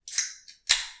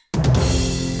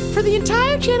For the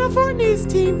entire Channel 4 News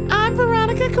team, I'm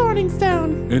Veronica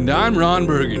Corningstone. And I'm Ron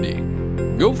Burgundy.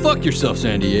 Go fuck yourself,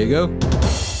 San Diego.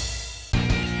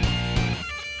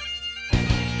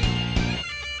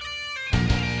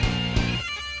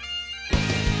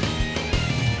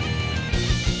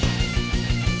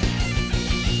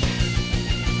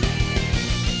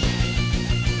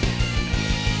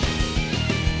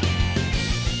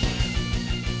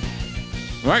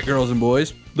 All right, girls and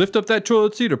boys, lift up that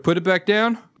toilet seat or put it back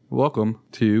down. Welcome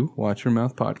to Watch Your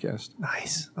Mouth Podcast.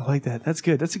 Nice. I like that. That's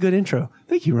good. That's a good intro.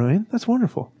 Thank you, Ryan. That's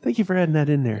wonderful. Thank you for adding that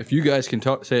in there. If you guys can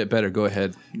say it better, go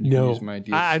ahead. You can use my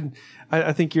ideas.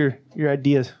 I think your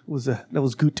idea was that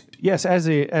was good. Yes, as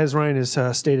Ryan has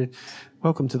stated,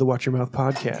 welcome to the Watch Your Mouth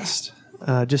Podcast.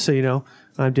 Just so you know,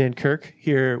 I'm Dan Kirk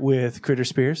here with Critter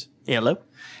Spears. Hello.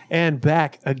 And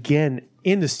back again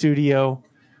in the studio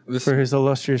for his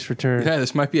illustrious return. Yeah,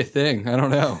 this might be a thing. I don't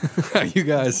know. You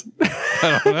guys,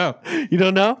 I don't know. You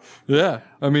don't know? Yeah.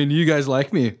 I mean, you guys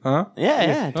like me, huh?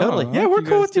 Yeah, totally. Oh, Yeah, we're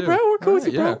cool with you, bro. We're cool with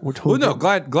you, bro. Yeah. We're totally Well,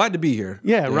 no, glad to be here.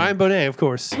 Yeah, Ryan Bonet, of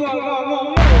course. And,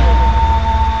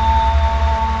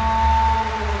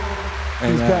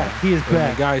 He's back. He is and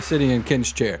back. The guy sitting in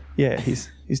Ken's chair. Yeah, he's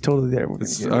totally there.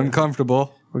 It's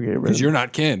uncomfortable because you're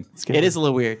not Ken. It is a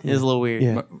little weird. It is a little weird.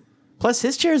 Yeah. Plus,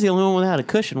 his chair is the only one without a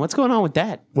cushion. What's going on with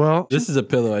that? Well, This is a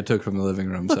pillow I took from the living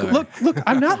room. Sorry. look.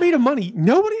 I'm not made of money.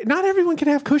 Not everyone can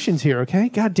have cushions here. Okay,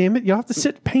 God damn it, you have to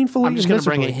sit painfully. I'm just going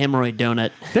going to bring a hemorrhoid donut.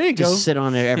 There you just go. sit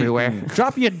on there everywhere.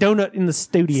 Drop you a donut in the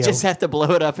studio. Just have to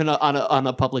blow it up on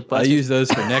a public bus. I use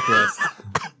those for neck rest.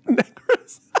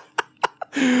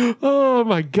 Oh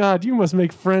my God, you must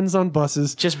make friends on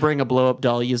buses. Just bring a blow up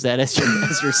doll. Use that as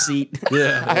your seat.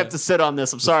 Yeah. I have to sit on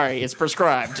this. I'm sorry. It's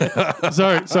prescribed.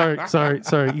 Sorry.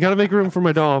 You got to make room for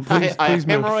my doll. Please, I have please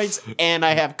move. hemorrhoids and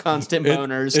I have constant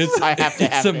boners. I have to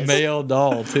have It's a this. male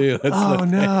doll, too. That's Oh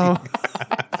no.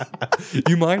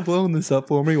 You mind blowing this up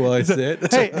for me while I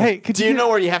sit? Hey, could Do you know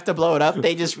where you have to blow it up?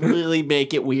 They just really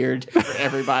make it weird for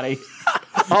everybody.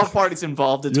 All parties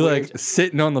involved. It's You're weird. like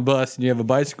sitting on the bus and you have a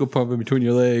bicycle pump in between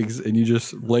your legs and you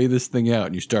just lay this thing out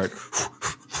and you start.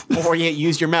 Or you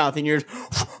use your mouth and you're.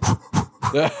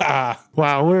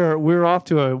 Wow, we're off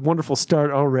to a wonderful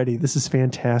start already. This is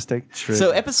fantastic.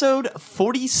 So episode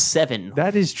 47.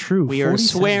 That is true. We are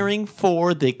 47. swearing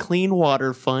for the Clean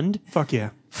Water Fund. Fuck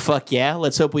yeah. Fuck yeah.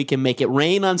 Let's hope we can make it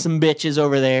rain on some bitches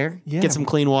over there. Yeah. Get some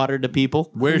clean water to people.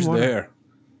 Where's water. there?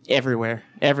 Everywhere.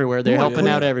 They're Yeah, helping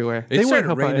yeah. out everywhere. It They started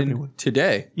won't help out raining everyone.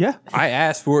 today. Yeah. I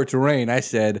asked for it to rain. I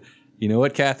said, you know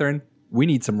what, Catherine? We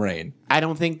need some rain. I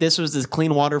don't think this was the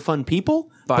Clean Water Fund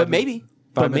people, but maybe.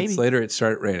 Five minutes later, it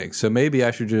started raining. So maybe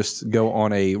I should just go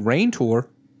on a rain tour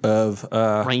of...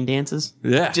 Rain dances.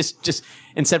 Yeah. Just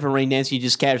instead of a rain dance, you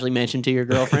just casually mention to your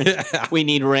girlfriend, "We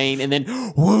need rain," and then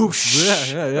whoosh.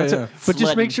 Yeah. But just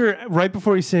Flooding. make sure right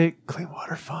before you say Clean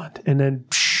Water Fund, and then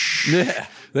Yeah.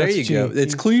 There That's you go. gee.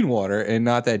 It's clean water and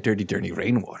not that dirty, dirty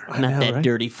rainwater. Not know, that right?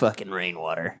 dirty fucking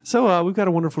rainwater. So we've got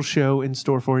a wonderful show in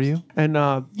store for you, and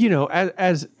you know,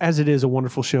 as it is a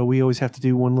wonderful show, we always have to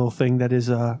do one little thing that is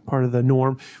part of the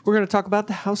norm. We're going to talk about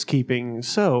the housekeeping.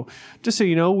 So, just so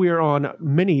you know, we are on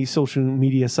many social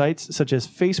media sites such as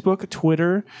Facebook,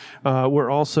 Twitter. We're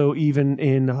also even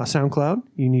in SoundCloud.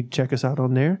 You need to check us out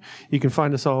on there. You can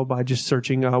find us all by just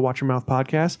searching Watch Your Mouth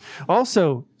Podcast.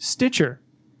 Also, Stitcher.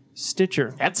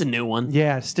 That's a new one.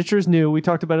 Yeah, Stitcher's new. We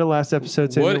talked about it last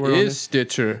episode. saying What that we're on is it.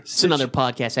 Stitcher? It's another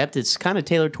podcast app that's kind of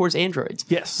tailored towards Androids.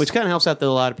 Yes. Which kind of helps out a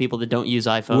lot of people that don't use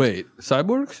iPhones. Wait,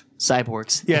 cyborgs?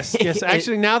 Cyborgs. Yes.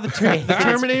 Actually, now the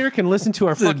Terminator can listen to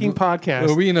our fucking podcast.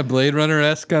 Are we in a Blade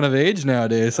Runner-esque kind of age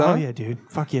nowadays, huh? Oh yeah, dude.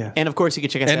 Fuck yeah. And of course, you can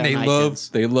check us out And on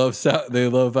iTunes. they love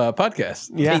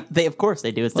podcasts. Yeah. They of course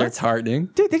they do. It's That's heartening.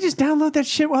 Dude, they just download that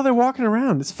shit while they're walking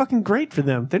around. It's fucking great for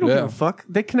them. They don't Yeah. give a fuck.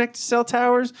 They connect to cell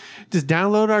towers, just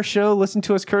download our show, listen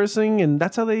to us cursing, and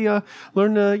that's how they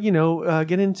learn to,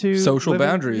 get into Social living-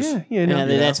 boundaries. Yeah, yeah. No.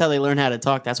 and that's how they learn how to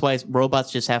talk. That's why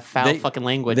robots just have foul They- fucking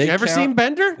language. they- You ever count- seen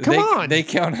Bender? Come on. They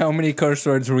count how many curse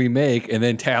words we make and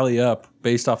then tally up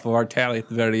based off of our tally at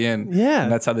the very end. Yeah.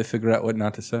 And that's how they figure out what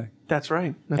not to say. That's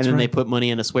right. That's and then they right. put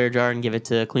money in a swear jar and give it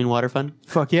to Clean Water Fund.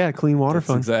 Fuck yeah, Clean Water That's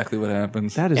Fund. exactly what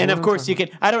happens. That is And what of I'm course, talking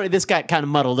you can. This got kind of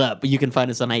muddled up, but you can find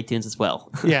us on iTunes as well.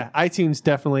 Yeah, iTunes,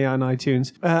 definitely on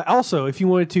iTunes. Also, if you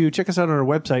wanted to check us out on our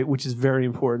website, which is very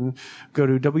important, go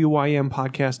to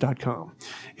wympodcast.com.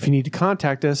 If you need to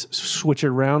contact us, switch it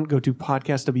around, go to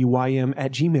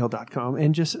podcastwym@gmail.com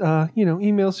and just,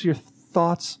 email us your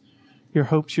thoughts, your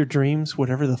hopes, your dreams,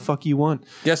 whatever the fuck you want.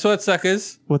 Guess what,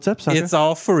 suckers? What's up, sucker? It's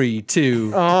all free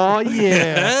too. Oh,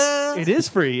 yeah. It is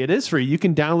free. It is free. You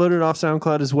can download it off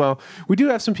SoundCloud as well. We do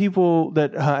have some people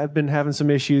that have been having some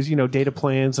issues, data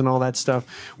plans and all that stuff.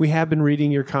 We have been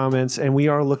reading your comments, and we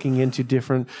are looking into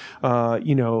different,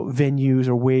 venues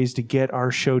or ways to get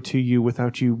our show to you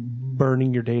without you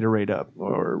burning your data rate up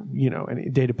or, any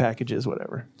data packages,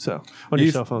 whatever. So on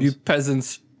your cell phones. You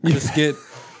peasants,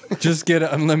 just get an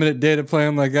unlimited data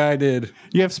plan like I did.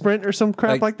 You have Sprint or some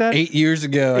crap like that? 8 years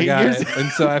ago, I 8 got years? it.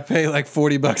 And so I pay like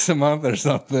 $40 a month or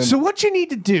something. So what you need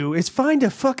to do is find a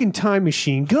fucking time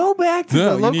machine. Go back to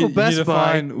the local Best to Buy.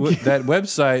 find that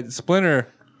website, Splinter,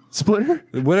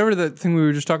 whatever that thing we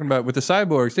were just talking about with the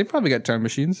cyborgs. They probably got time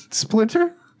machines.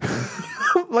 Splinter?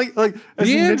 like as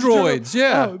The in Ninja androids, Turtle?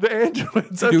 yeah. Oh, the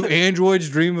androids. Do Okay. androids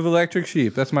dream of electric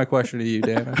sheep? That's my question to you,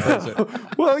 Dan.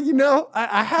 Well,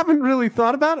 I haven't really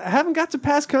thought about it. I haven't got to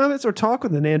pass comments or talk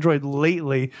with an android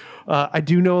lately. I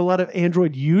do know a lot of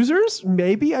android users.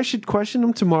 Maybe I should question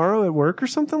them tomorrow at work or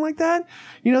something like that.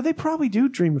 They probably do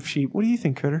dream of sheep. What do you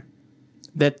think, Critter?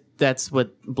 That's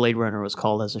what Blade Runner was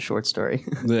called as a short story.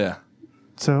 Yeah.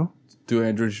 So, Do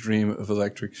androids dream of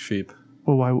electric sheep?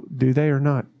 well, why do they or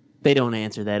not? They don't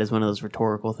answer that as one of those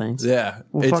rhetorical things. Yeah.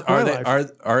 Well, fuck my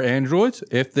life. Are androids,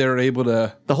 if they're able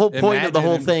to... The whole point of the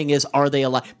whole imagine- thing is, are they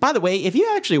alive? By the way, if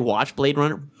you actually watch Blade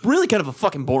Runner, really kind of a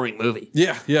fucking boring movie.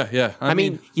 Yeah. I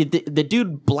mean, the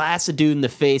dude blasts a dude in the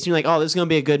face. And you're like, oh, this is going to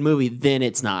be a good movie. Then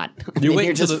it's not. You wait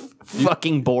you're until just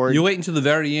fucking bored. You wait until the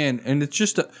very end, and it's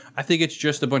just I think it's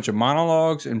just a bunch of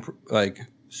monologues and like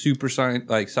super science,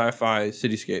 like sci-fi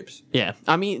cityscapes. Yeah.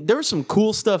 I mean, there was some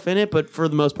cool stuff in it, but for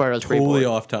the most part, I was pretty Totally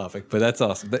bored. off topic, but that's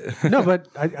awesome. No, but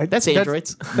That's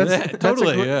androids.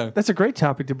 Totally, yeah. That's a great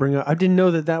topic to bring up. I didn't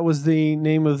know that was the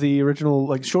name of the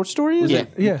original short story. Is Yeah.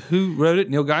 it? Yeah. Who wrote it?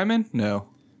 Neil Gaiman? No.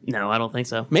 No, I don't think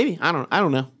so. Maybe. I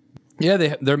don't know.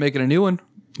 Yeah, they're making a new one.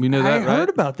 We know I that, right? heard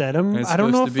about that. And it's I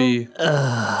don't know supposed to be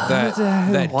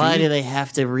that Why goose, do they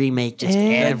have to remake just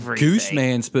And everything? Goose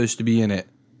Man's supposed to be in it.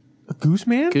 a Goose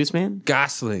Man. Gooseman?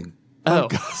 Gosling. Oh.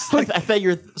 I thought you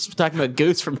were talking about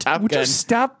Goose from Top Would Gun. you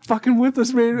stop fucking with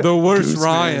us, man? The worst Goose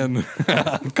Ryan.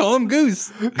 Call him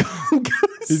Goose.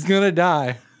 He's gonna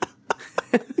die.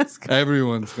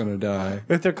 Everyone's gonna die.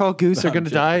 If they're called Goose, they're going to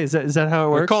die. Is that how it They're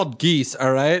works? called geese,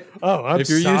 all right? Oh, I'm If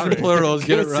you're sorry. using plurals,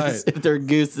 get it Gooses, right. If they're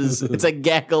gooses, it's a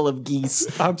gaggle of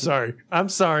geese. I'm sorry.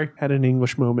 Had an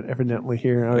English moment evidently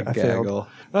here. I failed.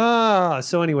 Gaggle.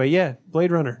 So anyway, yeah,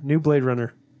 Blade Runner, new Blade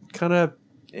Runner, kind of.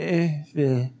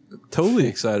 Totally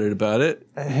excited about it.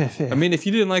 I mean, if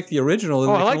you didn't like the original, then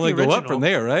Oh, they I can like only the go up original. from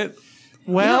there, right?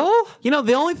 Well,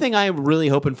 The only thing I'm really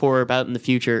hoping for about in the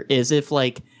future is if,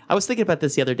 I was thinking about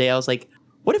this the other day. I was like,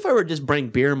 what if I were to just bring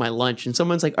beer in my lunch and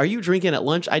someone's like, are you drinking at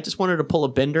lunch? I just wanted to pull a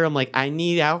bender. I'm like, I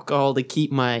need alcohol to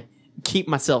keep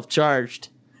myself charged.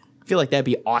 I feel like that'd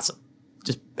be awesome.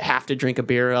 Just have to drink a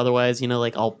beer. Otherwise,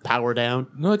 I'll power down.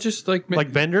 No, just like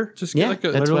Bender. Just Yeah,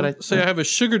 get that's what say I have a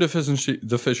sugar deficiency.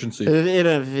 Efficiency.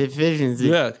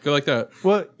 Yeah, go like that.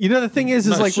 Well, the thing is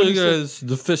My like when you sugar said, is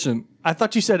deficient. I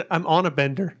thought you said I'm on a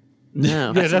bender. No.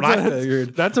 Yeah, That's what I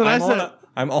figured. That's what I said.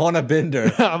 I'm on a bender.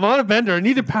 I'm on a bender. I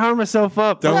need to power myself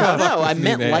up. Don't No, fuck no, with I me,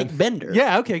 meant man. like Bender.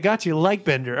 Yeah, okay, got you. Like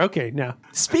Bender. Okay, now.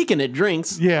 Speaking of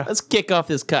drinks, Yeah. let's kick off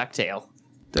this cocktail.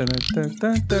 Dun, dun,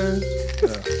 dun, dun.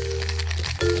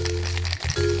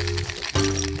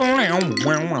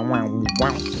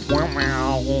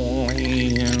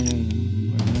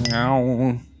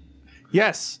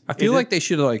 Yes. I feel like they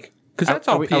should because that's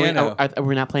all piano. Are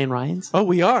we not playing Ryan's? Oh,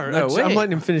 we are. No, I'm wait.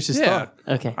 letting him finish his Yeah. thought.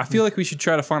 Okay. I feel like we should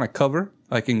try to find a cover,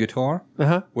 like in guitar,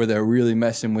 Uh-huh. where they're really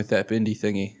messing with that bendy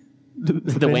thingy. The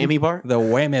whammy bar? The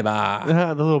whammy bar.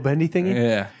 The little bendy thingy.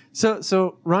 Yeah.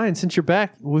 So Ryan, since you're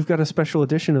back, we've got a special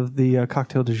edition of the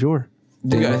cocktail du jour.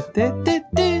 You guys.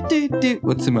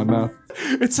 What's in my mouth?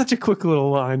 It's such a quick little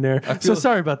line there. So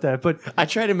sorry about that, but I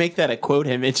tried to make that a quote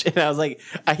image, and I was like,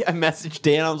 I messaged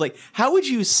Dan. I was like, how would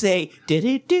you say did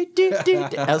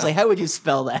it? I was like, how would you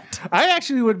spell that? I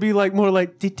actually would be more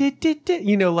like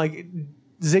like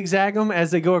zigzag them as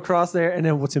they go across there, and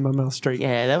then what's in my mouth straight.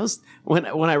 Yeah, that was when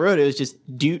I wrote it. It was just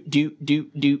do.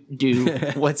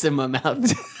 What's in my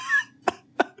mouth?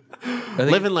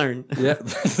 Live and learn. Yeah.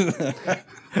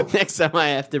 Next time I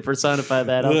have to personify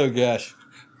that. Oh gosh.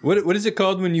 What is it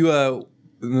called when you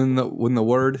when the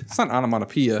word, it's not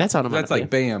onomatopoeia. That's onomatopoeia. That's like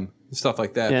bam and stuff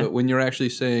like that. Yeah. But when you're actually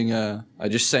saying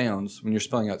just sounds, when you're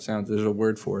spelling out sounds, there's a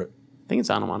word for it. I think it's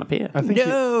onomatopoeia. I think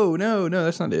No,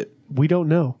 that's not it. we don't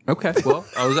know. Okay, well,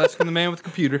 I was asking the man with the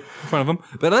computer in front of him.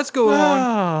 But let's go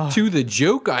on to the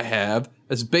joke I have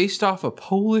that's based off a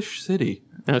Polish city.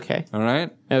 Okay. All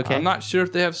right. Okay. I'm not sure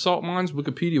if they have salt mines.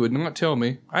 Wikipedia would not tell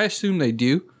me. I assume they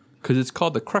do because it's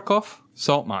called the Krakow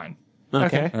Salt Mine.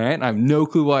 Okay. All right. And I have no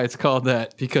clue why it's called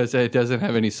that because it doesn't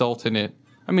have any salt in it.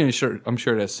 I mean, I'm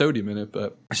sure it has sodium in it,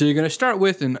 but so you're gonna start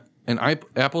with an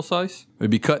apple slice.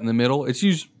 It'd be cut in the middle. It's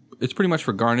pretty much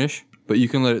for garnish, but you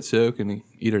can let it soak and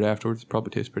eat it afterwards. It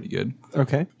probably tastes pretty good.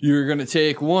 Okay. You're gonna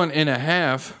take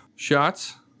 1.5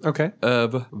 shots Okay.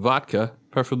 of vodka,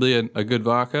 preferably a good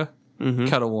vodka.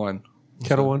 Kettle One.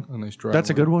 Kettle One. A nice dry. That's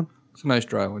a good one. It's a nice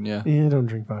dry one, yeah. Yeah, I don't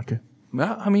drink vodka.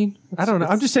 Well, I mean, I don't know.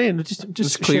 I'm just saying. Just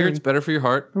it's clear. sharing. It's better for your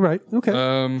heart. Right. Okay.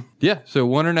 Yeah. So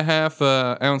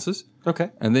 1.5 ounces,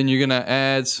 Okay. and then you're gonna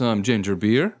add some ginger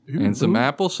beer and some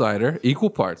apple cider, equal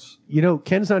parts. You know,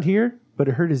 Ken's not here, but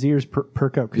it hurt his ears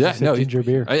perk up because he said ginger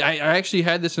beer. I actually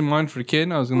had this in mind for the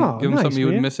kid. I was gonna give him nice, something he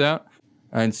wouldn't man. miss out.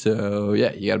 And so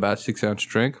yeah, you got about a 6-ounce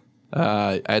drink.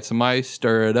 Add some ice,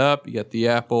 stir it up. You got the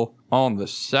apple on the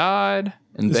side,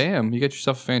 and bam, you get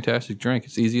yourself a fantastic drink.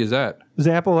 It's easy as that. Is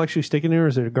the apple actually sticking there, or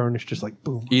is it a garnish just like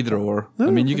boom? Either or. I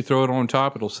mean, you could throw it on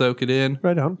top. It'll soak it in.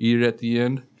 Right on. Eat it at the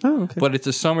end. Oh, okay. But it's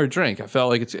a summer drink. I felt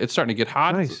like it's starting to get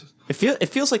hot. Nice. It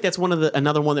feels like that's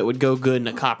another one that would go good in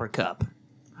a copper cup.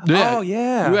 Yeah. Oh,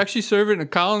 yeah. You actually serve it in a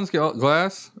Collins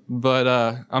glass, but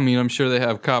I mean, I'm sure they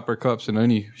have copper cups in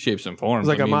any shapes and forms. It's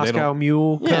like I a mean, they Moscow don't-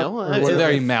 Mule. Yeah, cup, well, or it's It's a what?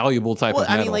 very malleable type Well, of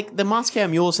I metal. mean, like the Moscow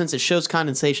Mule, since it shows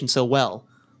condensation so well,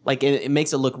 like it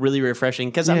makes it look really refreshing.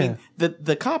 Because I Yeah. mean,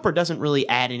 the copper doesn't really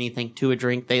add anything to a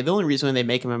drink. The only reason they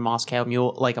make them a Moscow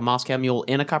Mule, like a Moscow Mule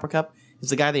in a copper cup, is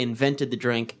the guy that invented the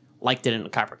drink liked it in a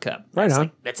copper cup. Right That's on.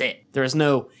 like, that's it. There is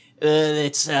no.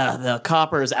 The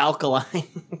copper is alkaline.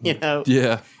 You know.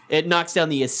 yeah. It knocks down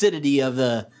the acidity of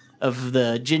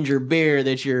the ginger beer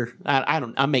that you're.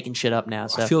 I'm making shit up now.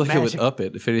 So I feel like it Magic. would up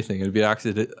it. If anything, it'd be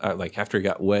oxidized. Like after it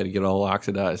got wet, it'd get all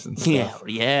oxidized and stuff.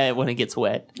 yeah, when it gets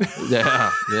wet. Yeah.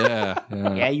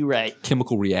 Yeah, you're right.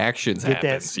 Chemical reactions Get that-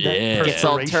 happens. that Yeah. Gets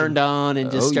all Perspiration. turned on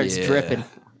and just Oh, starts yeah. dripping.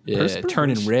 Yeah,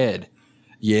 turning red.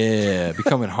 Yeah,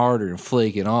 becoming harder and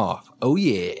flaking off. Oh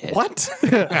yeah. What?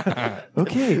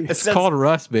 Okay. It's called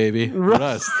rust, baby.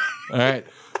 Rust. All right.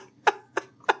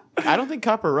 I don't think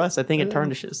copper rust. I think it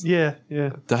tarnishes. Yeah.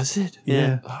 Yeah. Does it?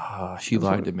 Yeah. Ah, she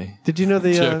lied to me. Did you know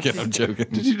the? Joking. I'm joking.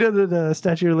 Did you know that the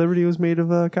Statue of Liberty was made of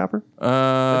copper?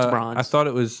 bronze. I thought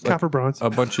it was like Copper bronze. a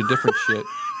bunch of different shit.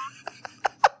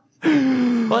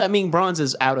 Well, I mean, bronze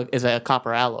is a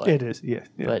copper alloy, It is. Yeah.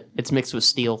 Yeah. but it's mixed with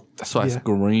steel. That's why it's Yeah.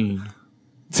 green.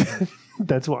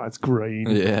 That's why it's green.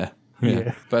 Yeah.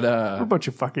 Yeah. But We're a bunch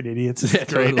of fucking idiots. It's yeah,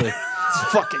 great. totally. It's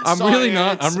fucking.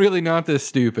 I'm really not this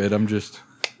stupid. I'm just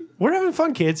We're having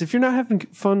fun, kids. If you're not having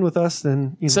fun with us,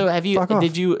 then you know, So have you? fuck off.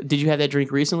 Did you have that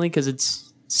drink recently? Because it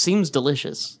seems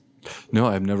delicious. no,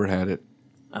 I've never had it.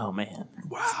 Oh man!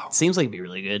 Wow. Seems like it'd be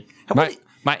really good. How My about-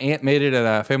 my aunt made it at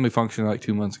a family function like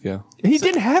 2 months ago. And he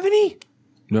didn't have any.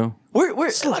 No. Where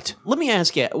Slut. Let me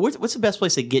ask you, what's the best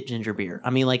place to get ginger beer?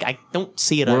 I mean, like I don't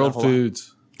see it at a World whole lot.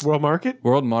 Foods. World Market.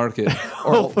 World Market.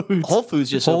 Or Whole Foods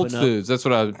just Whole opened Foods. That's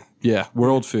what I. Yeah,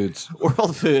 World Foods. up.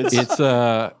 World Foods. It's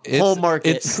Whole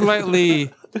Market. It's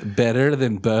slightly better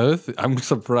than both. I'm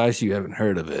surprised you haven't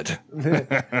heard of it.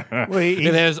 Wait,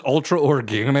 It has ultra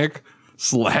organic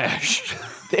slash.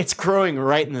 It's growing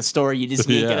right in the store. You just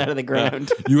yank it Yeah. out of the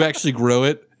ground. You actually grow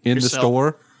it in the Yourself.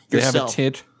 store. They have a Yourself.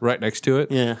 tent right next to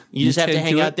it. Yeah, you just have to tend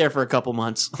hang to out it. there for a couple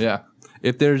months. Yeah.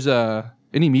 If there's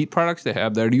any meat products they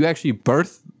have there, do you actually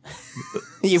birth?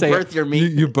 You say- birth your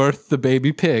meat. You birth the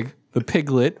baby pig, the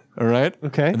piglet. All right.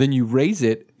 Okay. And then you raise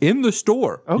it in the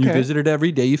store. You Okay. visit it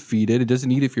every day. You feed it. It doesn't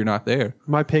eat if you're not there.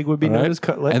 my pig would be all known right? as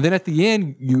Cutlet. And then at the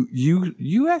end,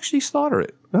 you actually slaughter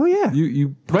it. oh yeah,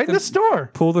 You right in the store.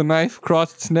 pull the knife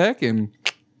across its neck, and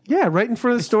Yeah, right in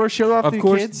front of the store. Show off Of the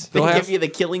course. kids. They they'll give have- you the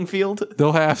killing field.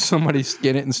 they'll have somebody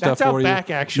skin it and stuff That's out for you. back,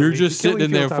 actually. You're just The killing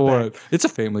sitting in there field's out for back. it. It's a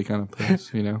family kind of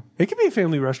place, you know. It could be a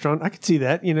family restaurant. I could see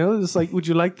that. You know, it's like, would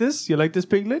you like this? You like this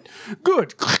piglet?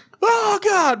 Good. Oh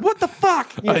God, what the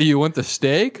fuck? Yeah. You want the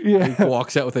steak? Yeah. He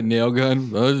walks out with a nail gun.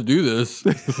 Let's do this.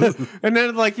 And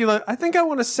then like you're like, I think I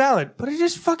want a salad, but I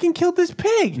just fucking killed this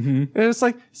pig. Mm-hmm. And it's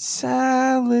like,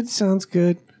 salad sounds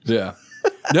good. Yeah.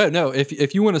 No.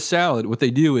 If you want a salad, what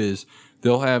they do is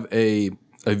they'll have a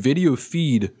video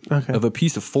feed Okay. of a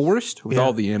piece of forest with Yeah.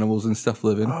 all the animals and stuff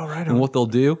living. Oh, right And on. what they'll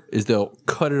do is they'll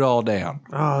cut it all down.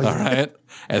 Oh, All yeah. right.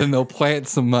 And then they'll plant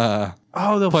some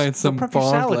They'll plant some prep your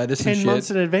farm salad lettuce 10 and shit.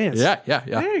 months in advance. Yeah.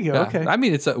 There you go, Yeah. okay. I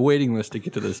mean, it's a waiting list to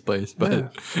get to this place,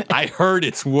 but I heard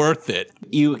it's worth it.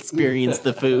 You experience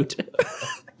the food.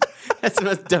 That's the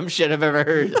most dumb shit I've ever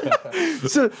heard.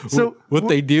 So What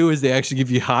they do is they actually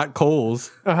give you hot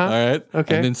coals, all right?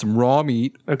 Okay. And then some raw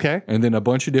meat, okay, and then a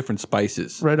bunch of different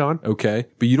spices. right on. Okay.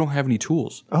 But you don't have any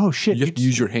tools. Oh shit! You have to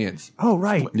use your hands. Oh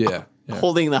right. Yeah.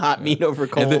 Holding the hot meat over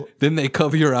coal. And then they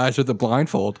cover your eyes with a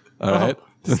blindfold, all right?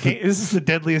 This is the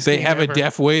deadliest. They game have a ever.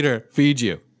 deaf waiter feed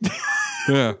you.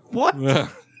 Yeah. What? Yeah.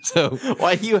 So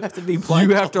Why do you have to be you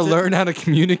blind? have to learn how to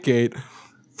communicate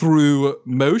through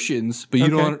motions, but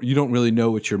you Okay. don't really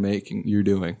know what you're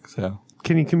doing. So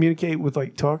Can you communicate with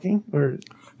like talking or?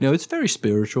 no, it's very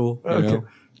spiritual. You Okay. know?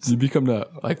 You become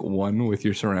like one with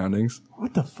your surroundings.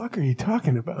 What the fuck are you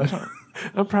talking about?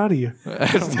 I'm proud of you. I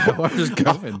don't know. I'm just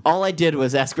going. All I did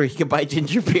was ask where you could buy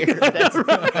ginger beer.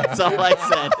 That's all I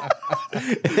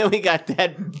said. And then we got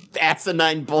that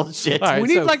asinine bullshit. All right, We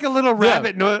need so- like a little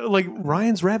rabbit, no, like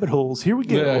Ryan's rabbit holes. Here we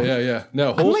go. Yeah.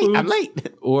 No, I'm Whole late. Foods I'm late.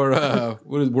 or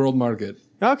what is World Market?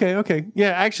 Okay. Yeah,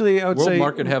 actually, I would World say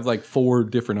Market have like 4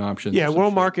 different options. Yeah, or some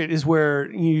World shit. Market is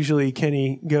where usually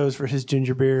Kenny goes for his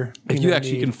ginger beer. If you know,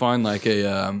 actually can find like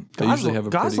a, they usually have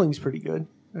a Gosling's pretty good,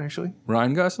 actually.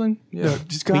 Ryan Gosling. Yeah, No,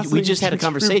 just We Gosling just had a ginger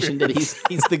conversation beer. that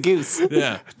he's the goose,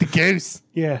 yeah. the goose.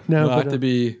 Yeah, no. Not But, to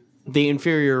be. the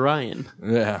inferior Ryan.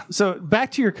 Yeah. so back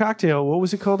to your cocktail. What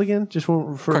was it called again? Just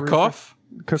one for Krakow,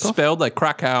 Krakow? spelled like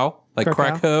Krakow, like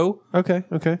Krakow? Krakow,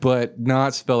 Okay. but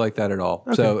not spelled like that at all.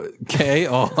 So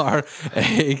Krakow,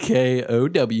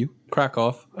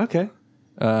 Krakow. Okay.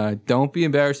 Don't be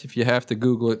embarrassed if you have to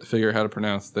Google it to figure out how to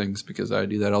pronounce things because I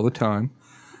do that all the time.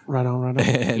 Right on.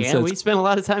 And Yeah, so we it's spent a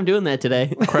lot of time doing that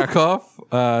today. Krakow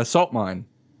salt mine.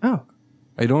 Oh,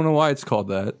 I don't know why it's called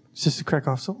that. it's just a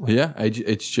Krakow salt. Yeah,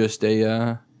 it's just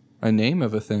a name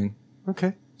of a thing.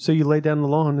 Okay. So you laid down the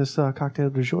law on this cocktail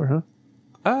du jour, huh?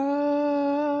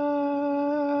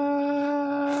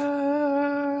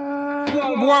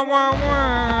 Wah, wah, wah.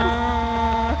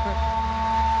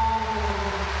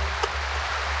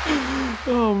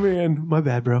 Oh man, my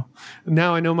bad, bro.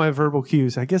 Now I know my verbal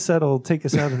cues. I guess that'll take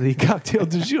us out of the cocktail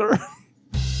du jour.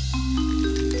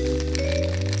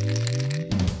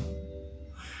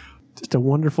 Just a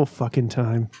wonderful fucking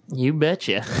time. You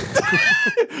betcha.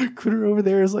 Critter over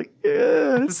there is like,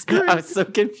 yeah, it's great. I was so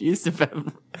confused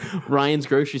about Ryan's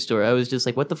grocery store. I was just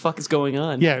like, what the fuck is going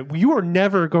on? Yeah, you are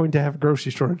never going to have a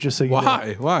grocery store, just so you know.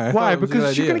 Why? Why? I thought Why? it was a Because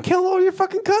good you're going idea. to kill all your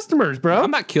fucking customers, bro.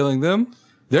 I'm not killing them.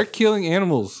 They're killing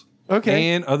animals. Okay.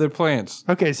 And other plants.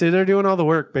 Okay, so they're doing all the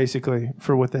work, basically,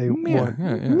 for what they want.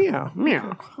 yeah. Meow.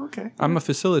 Meow. Okay. I'm a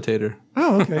facilitator.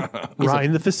 Oh, okay.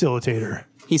 Ryan the facilitator.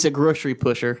 He's a grocery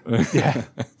pusher. Yeah.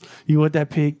 You want that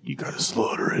pig? You got to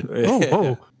slaughter it.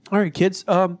 Oh. All right, kids.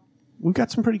 We've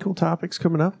got some pretty cool topics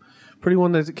coming up. Pretty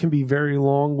one that can be very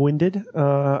long-winded.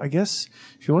 I guess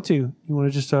if you want to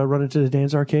just run into the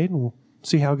Dan's Arcade and we'll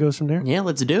see how it goes from there. Yeah,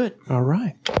 let's do it. All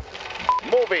right.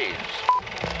 Movies,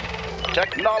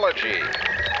 technology,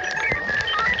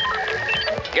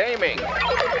 gaming.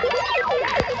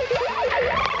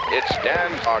 It's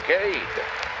Dan's Arcade.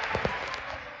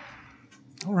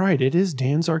 All right. It is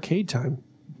Dan's Arcade time,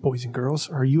 boys and girls.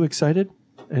 Are you excited?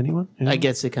 Anyone? I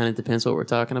guess it kind of depends what we're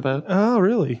talking about. Oh,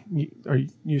 really? Are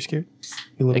you scared?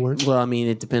 You little words? Well, I mean,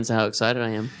 it depends on how excited I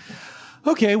am.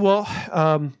 Okay, well,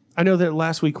 I know that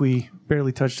last week we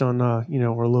barely touched on, or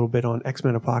a little bit on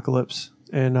X-Men Apocalypse,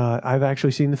 and I've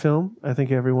actually seen the film. I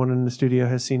think everyone in the studio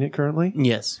has seen it currently,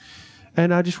 Yes.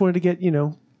 and I just wanted to get,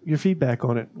 your feedback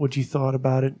on it. What you thought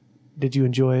about it? Did you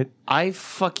enjoy it? I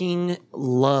fucking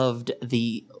loved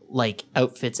the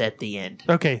outfits at the end.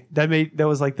 Okay, that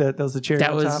was the cherry That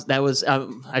on top. was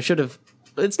I should have.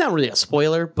 It's not really a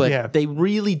spoiler, but Yeah. they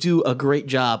really do a great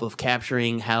job of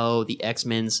capturing how the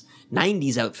X-Men's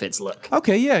 '90s outfits look.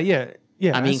 Okay, yeah.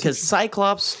 I mean, see- because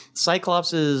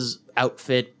Cyclops's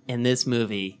outfit in this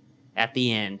movie at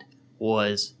the end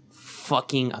was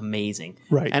fucking amazing,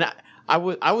 Right. And I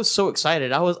was so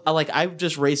excited. I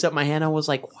just raised up my hand. I was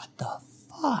like, "What the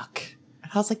fuck?"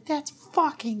 And I was like, "That's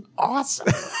fucking awesome."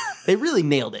 They really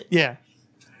nailed it. yeah.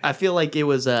 I feel like it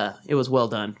was well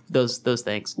done. Those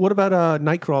things. What about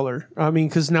Nightcrawler? I mean,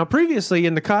 because now previously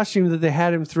in the costume that they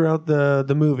had him throughout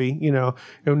the movie,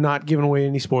 not giving away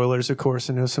any spoilers, of course.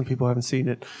 I know some people haven't seen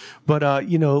it, but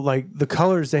like the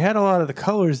colors, they had a lot of the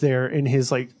colors there in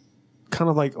his like kind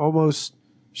of like almost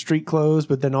street clothes,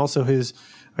 but then also his,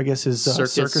 I guess his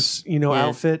circus Yeah.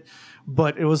 outfit.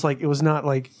 But it was not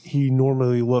like he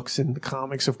normally looks in the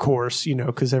comics, of course,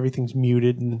 because everything's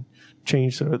muted and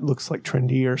changed so it looks like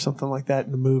trendy or something like that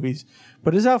in the movies.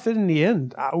 But his outfit in the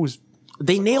end,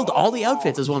 They nailed all the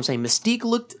outfits, is what I'm saying. Mystique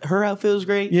her outfit was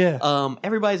great. Yeah.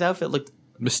 Everybody's outfit looked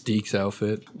Mystique's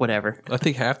outfit. whatever. I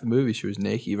think half the movie she was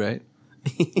naked, right?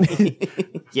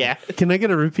 Yeah. Can I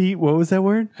get a repeat? What was that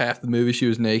word? Half the movie she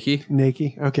was naked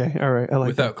Naked. Okay. All right. I like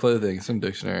without clothing. Some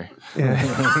dictionary.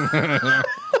 that.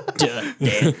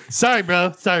 Yeah. Sorry,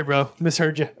 bro.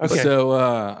 Misheard you. Okay. So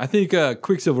I think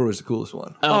Quicksilver was the coolest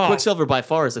one. Oh, Quicksilver by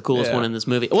far is the coolest Yeah. one in this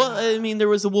movie. Well, I mean, there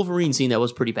was the Wolverine scene that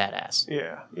was pretty badass.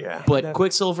 yeah. Yeah. But That-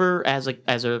 Quicksilver as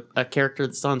a character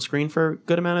that's on screen for a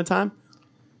good amount of time,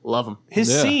 love him. his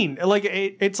Yeah. scene, like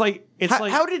it's like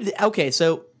How did okay?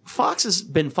 So Fox has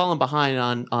been falling behind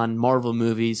on Marvel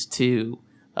movies to,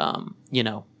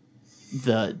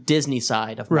 the Disney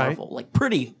side of Right. Marvel, like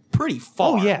pretty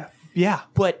far. Oh yeah. Yeah.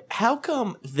 But how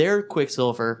come their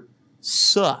Quicksilver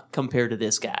suck compared to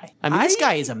this guy? I mean, this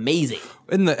guy is amazing.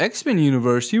 In the X-Men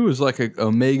universe, he was like a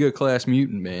Omega class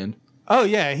mutant, man. Oh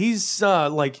yeah, he's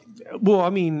like, well, I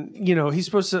mean, he's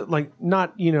supposed to like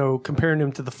not, comparing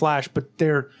him to the Flash, but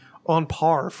they're on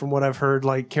par from what I've heard,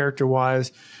 like character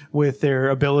wise, with their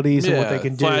abilities and what they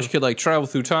can do. Flash could like travel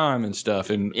through time and stuff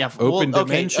and Yeah, open well,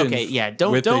 dimensions. Okay, yeah.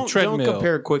 Don't with a don't treadmill.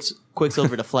 compare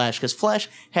Quicksilver to Flash because Flash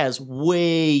has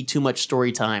way too much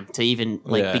story time to even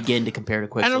Yeah. begin to compare to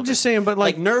Quicksilver. And I'm just saying, but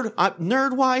like,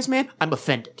 nerd wise, man, I'm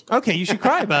offended. okay, you should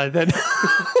cry about it then.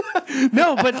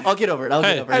 No, but I'll get over it. I'll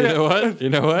Hey, get over it. you know what? You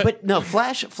know what? But no,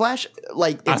 Flash,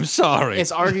 like I'm sorry.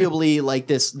 It's arguably like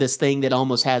this thing that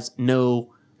almost has no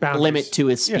Boundaries. limit to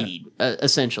his Yeah. speed,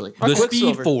 essentially. the Speed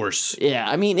Quicksilver- Force. Yeah,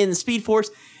 I mean, in the Speed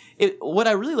Force, what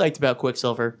I really liked about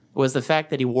Quicksilver was the fact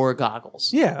that he wore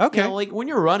goggles. yeah, okay. Like when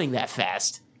you're running that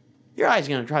fast, your eye's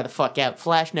gonna try the fuck out.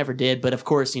 Flash never did, but of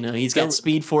course, he's got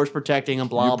Speed Force protecting him.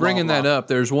 Blah You're bringing blah, that blah. up.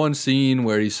 There's one scene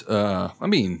where he's. I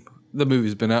mean, the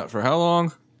movie's been out for how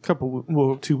long?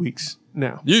 2 weeks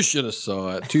now. You should have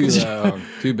saw it. Too long.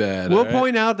 Too bad. We'll all right?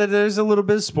 point out that there's a little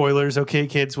bit of spoilers, okay,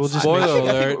 kids. We'll just Spoiler I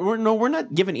think alert. we're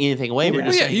not giving anything away. We're Oh,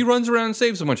 just yeah, saying, he runs around and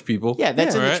saves a bunch of people. yeah,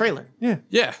 that's Yeah, in the right. trailer. yeah.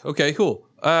 Yeah. Okay. Cool.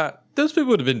 Those people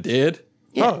would have been dead.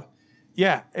 Yeah. Oh,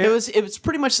 yeah. It was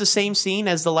pretty much the same scene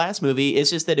as the last movie. It's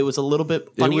just that it was a little bit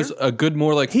funnier. It was a good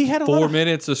more like He had a lot 4 of-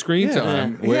 minutes of screen Yeah.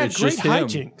 time He where had it's great just him.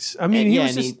 hijinks. I mean, And- he yeah,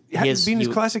 was and just he has- being his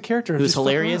he- classic character. he was just fucking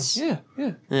hilarious. around.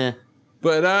 Yeah, yeah. Eh.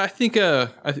 But I think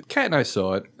Kat and I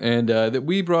saw it, and that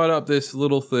we brought up this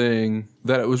little thing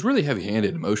that it was really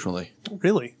heavy-handed emotionally.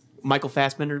 Really? Michael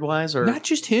Fassbender wise, or Not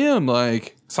just him,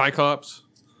 like Cyclops.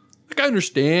 Like I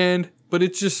understand, but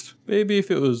it's just maybe if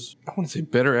it was, I want to say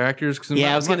better actors. Cause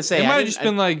Yeah, I was gonna say, it I might have didn't- just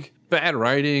been like bad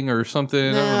writing or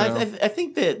something. Nah, I don't know. I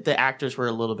think that the actors were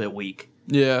a little bit weak.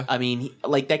 Yeah, I mean,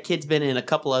 like that kid's been in a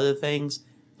couple other things.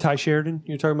 Ty Sheridan,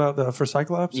 you're talking about for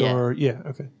Cyclops? Yeah. Or, yeah,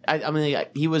 okay. I mean,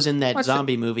 he was in that What's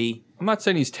zombie movie, I'm not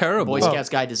saying he's terrible. Boy Scouts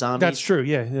Guide to Zombies. That's true,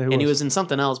 yeah. And he was in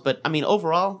something else, but I mean,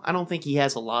 overall, I don't think he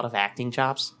has a lot of acting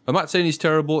chops. I'm not saying he's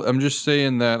terrible. I'm just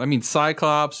saying that, I mean,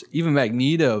 Cyclops, even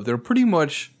Magneto, they're pretty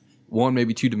much one,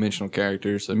 maybe two-dimensional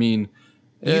characters. I mean,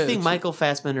 Do you think it's- Michael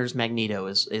Fassbender's Magneto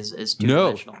is two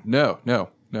No, dimensional?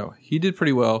 no. He did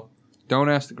pretty well. Don't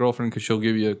ask the girlfriend because she'll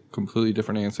give you a completely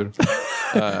different answer.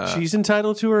 She's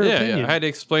entitled to her Yeah, opinion. yeah. I had to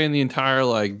explain the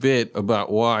entire bit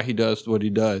about why he does what he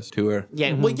does to her.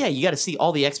 Yeah, well, yeah, you got to see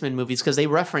all the X-Men movies because they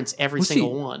reference every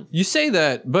single one. You say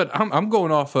that, but I'm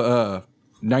going off of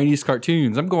 90s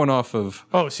cartoons. I'm going off of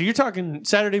Oh, so you're talking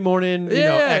Saturday morning,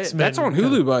 X-Men. that's on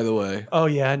Hulu, by the way. Oh,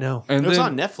 yeah, I know. And It was then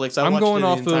on Netflix. I I'm watched going it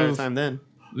off the entire of time then.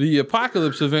 the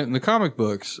Apocalypse event in the comic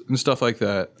books and stuff like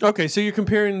that. Okay, so you're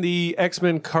comparing the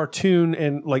X-Men cartoon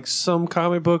and like some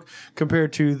comic book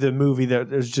compared to the movie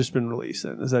that has just been released.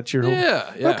 Then is that your whole?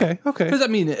 Yeah. Okay. Because I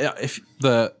mean, if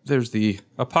there's the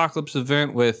Apocalypse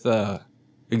event with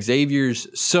Xavier's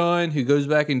son who goes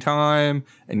back in time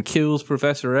and kills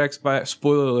Professor X by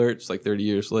spoiler alert, it's like 30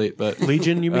 years late, but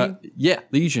Legion, you mean? yeah,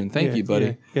 Legion. Thank you,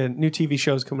 buddy. Yeah, new TV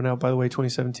shows coming out by the way,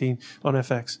 2017 on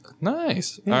FX.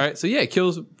 Nice. All right. So yeah,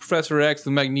 kills Professor X.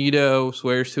 The Magneto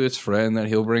swears to his friend that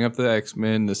he'll bring up the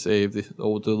X-Men to save to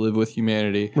live with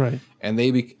humanity. Right. And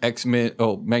X-Men.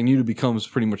 Oh, Magneto becomes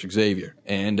pretty much Xavier,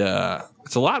 and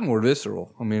it's a lot more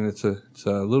visceral. I mean, it's a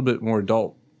little bit more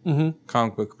adult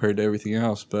comic book compared to everything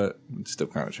else, but it's still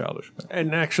kind of childish.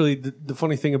 And actually, the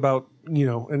funny thing about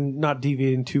and not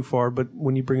deviating too far, but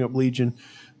when you bring up Legion,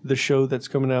 the show that's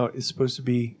coming out is supposed to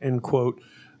be, end quote,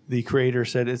 the creator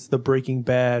said it's the Breaking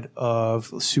Bad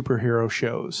of superhero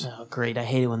shows. Oh, great! I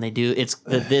hate it when they do. It's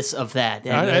the this of that.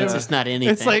 And I it's know. just not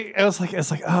anything. It's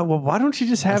like oh well, why don't you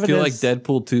just have I feel it? like as,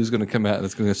 Deadpool 2 is going to come out, and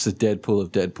it's going to be the Deadpool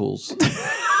of Deadpools.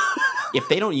 if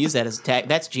they don't use that as a tag,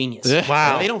 that's genius.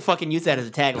 Wow. If they don't fucking use that as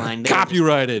a tagline,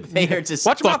 Copyrighted. They are just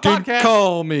Watch my Fucking podcast.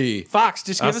 call me. Fox,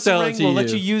 just give I'll us a sell it ring. to We'll let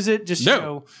you. you use it. Just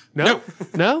No. no,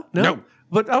 no, no. No.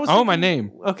 But I was I want my thinking-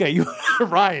 name Okay, you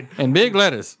Ryan. and big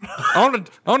letters on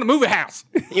the movie house,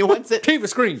 He wants it. TV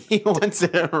screen. He wants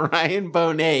a Ryan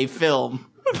Bonet film.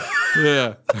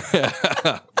 Yeah,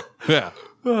 yeah.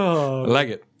 Oh, I like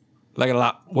it. Like it a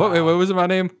lot. What was it my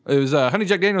name? It was Honey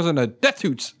Jack Daniels and the Death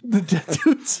Toots. the dead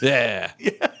dudes. Yeah.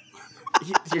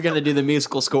 You're gonna do the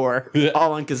musical score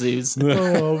all on kazoos.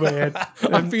 Oh man,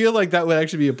 I feel like that would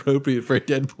actually be appropriate for a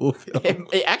Deadpool film.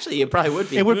 Actually, it probably would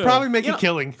be. it would probably make You a know,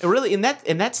 killing. Really, and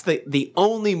that's the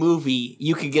only movie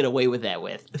you could get away with that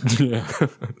with. Yeah.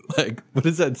 Like, what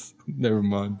is that? Never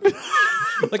mind.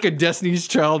 Like a Destiny's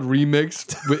Child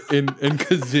remix in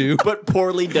kazoo. But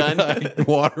poorly done. Like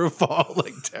waterfall,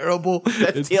 like terrible.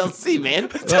 That's TLC, man.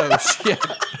 Oh shit!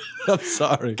 I'm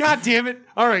sorry. God damn it!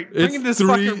 All right, bringing this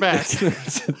fucker back.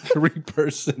 It's a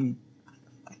 3-person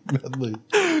medley.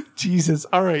 Jesus.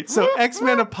 All right, so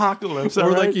X-Men Apocalypse. Or All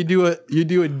like right. you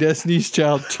do a Destiny's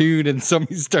Child tune and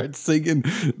somebody starts singing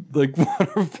like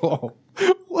waterfall.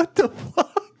 What the fuck?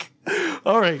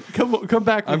 All right, come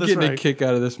back with I'm us, getting Ryan. a kick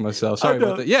out of this myself. Sorry no.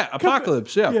 about that. Yeah,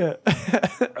 Apocalypse. Yeah. Yeah.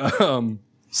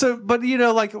 So, but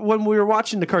like when we were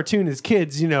watching the cartoon as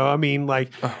kids, I mean,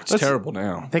 like It's terrible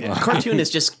now. The cartoon is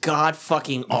just god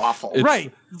fucking awful. It's-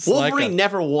 right. it's like Wolverine a-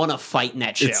 never won a fight in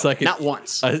that show. It's like not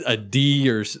once. a D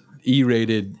or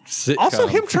E-rated sitcom. Also,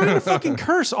 him trying to fucking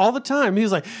curse all the time. He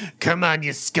was like, "Come on,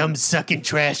 you scum sucking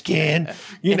trash can,"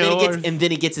 and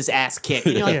then he gets his ass kicked.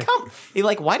 And you're like, Yeah. come. You're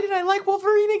like, why did I like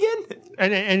Wolverine again?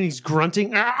 and he's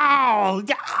grunting, "Ow,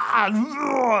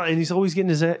 God," and he's always getting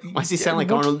his. Why does he sound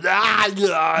like Arnold?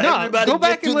 Everybody go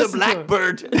back get and to the listen to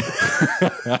Blackbird.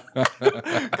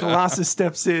 Colossus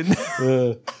steps in.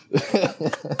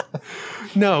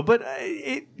 No, but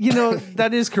that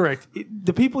is correct.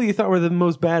 The people you thought were the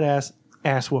most badass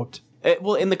ass whooped.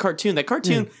 Well, in the cartoon,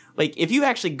 like if you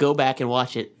actually go back and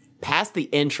watch it, past the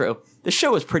intro, the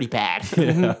show is pretty bad.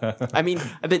 I mean,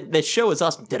 the show is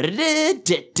awesome.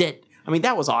 I mean,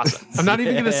 that was awesome. I'm not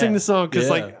even gonna sing the song because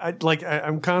Yeah.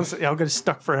 I'm constantly I'll get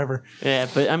stuck forever. Yeah,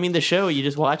 but I mean, the show, you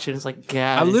just watch it. It's like,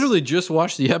 God. I literally just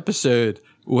watched the episode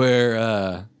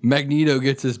where Magneto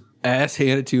gets his ass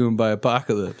handed to him by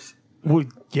Apocalypse. Well,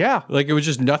 yeah, Like it was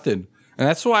just nothing. And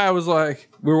that's why I was like,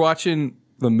 we're watching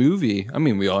the movie. I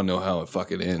mean, we all know how it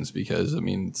fucking ends because, I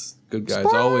mean, it's good guys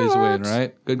always win,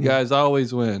 right? Good guys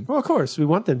always win. well, of course we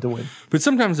want them to win. But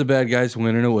sometimes the bad guys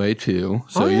win in a way too.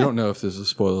 So you yeah. don't know if this is a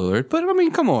spoiler alert. But I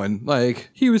mean, come on. Like,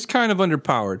 he was kind of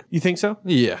underpowered. You think so?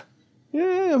 Yeah.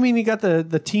 Yeah, I mean, you got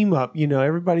the team up.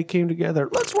 Everybody came together.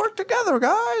 Let's work together,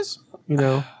 guys.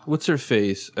 What's her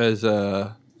face as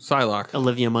Psylocke?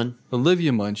 Olivia Munn.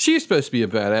 Olivia Munn. She's supposed to be a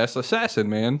badass assassin,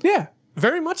 man. Yeah,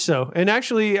 very much so. And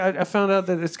actually, I found out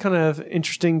that it's kind of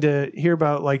interesting to hear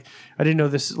about. Like, I didn't know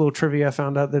this little trivia. I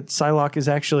found out that Psylocke is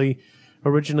actually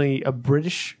originally a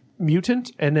British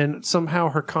mutant, and then somehow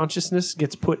her consciousness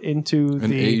gets put into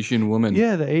An Asian woman.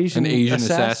 Yeah, the Asian An Asian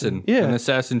assassin. Yeah, An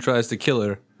assassin tries to kill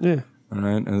her. yeah. All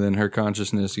right. And then her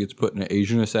consciousness gets put in an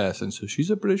Asian assassin. So she's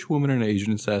a British woman in an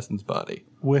Asian assassin's body.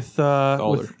 With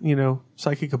Dollar.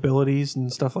 psychic abilities and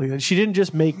stuff like that. She didn't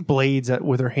just make blades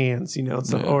with her hands,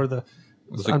 or the.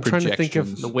 It's like I'm trying to think of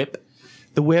projections. The whip.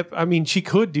 the whip. I mean, she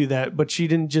could do that, but she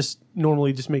didn't just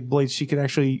normally just make blades. She could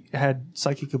actually had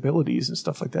psychic abilities and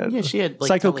stuff like that. Yeah, she had,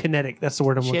 like, psychokinetic. That's the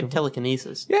word I'm She looking had for.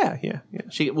 telekinesis. Yeah.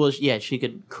 She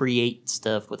could create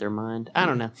stuff with her mind. I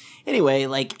don't know. Anyway,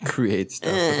 like Create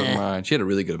stuff with her mind. She had a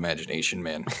really good imagination,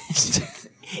 man.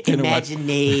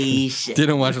 imagination.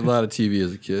 Didn't watch a lot of TV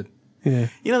as a kid. Yeah.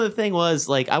 You know, the thing was,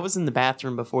 like, I was in the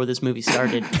bathroom before this movie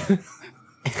started.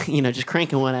 Just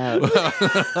cranking one out.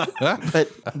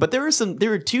 but there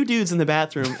were two dudes in the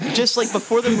bathroom just like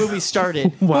before the movie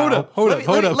started. Wow. Hold up.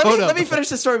 Let me finish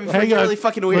the story before you get really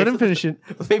fucking weird. Let him finish it.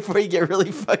 Before you get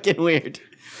really fucking weird.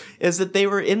 Is that they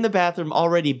were in the bathroom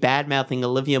already bad-mouthing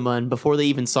Olivia Munn before they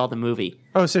even saw the movie.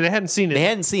 Oh, so they hadn't seen it. They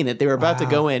hadn't seen it. They were about to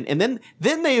go in. And then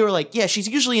they were like, yeah, she's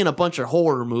usually in a bunch of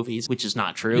horror movies, which is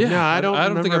not true. Yeah. No, I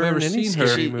don't think I've remember ever any seen her.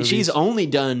 scary movies. She's only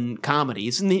done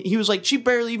comedies. And he was like, she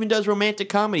barely even does romantic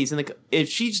comedies. And if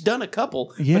she's done a couple,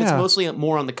 but it's Yeah. mostly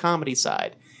more on the comedy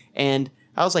side. And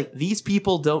I was like, these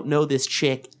people don't know this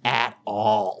chick at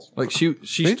all. Like she Maybe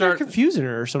they're started confusing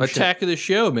her or some shit. Attack of the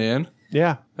Show, man.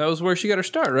 Yeah. That was where she got her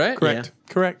start, right? Correct.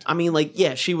 Correct. I mean, like,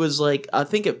 yeah, she was like, I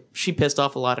think she pissed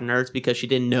off a lot of nerds because she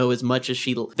didn't know as much as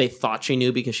they thought she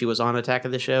knew because she was on Attack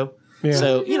of the Show. Yeah.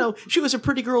 So, she was a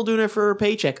pretty girl doing it for her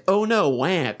paycheck. Oh no,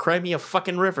 wah, cry me a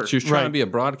fucking river. She was trying to Right. be a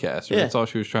broadcaster. Yeah. That's all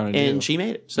she was trying to do. And she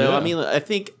made it. So Yeah. I mean, I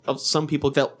think some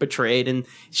people felt betrayed, and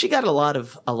she got a lot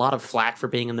of flack for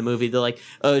being in the movie. They're like,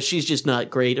 she's just not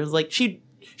great. It was like she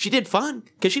she did fun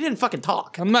because she didn't fucking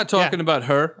talk. I'm not talking about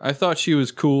her. I thought she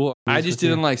was cool. I just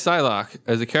didn't like Psylocke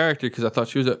as a character because I thought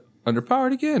she was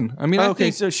underpowered again. I mean, I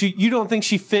Okay, think, so you don't think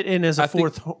she fit in as a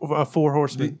four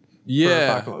horseman?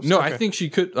 yeah. Apocalypse. No, Okay. I think she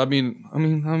could. I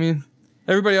mean,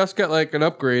 everybody else got like an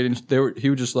upgrade, and he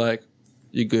was just like,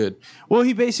 "You good?" Well,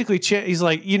 he basically he's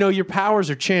like, your powers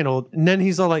are channeled, and then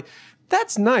he's all like,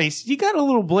 "That's nice. You got a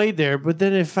little blade there, but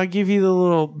then if I give you the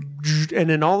little," and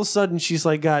then all of a sudden she's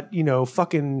like got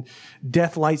fucking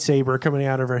death lightsaber coming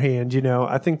out of her hand.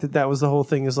 I think that was the whole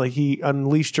thing. Is like he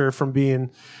unleashed her from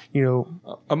being,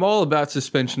 I'm all about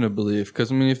suspension of belief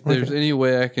because I mean, if there's any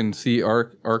way I can see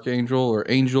Archangel or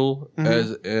Angel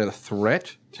as a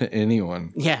threat to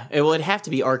anyone, Yeah, it would have to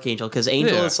be Archangel because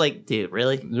Angel Yeah. is like, dude,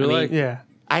 really? They're like- yeah.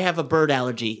 I have a bird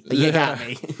allergy. You got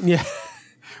me. Yeah.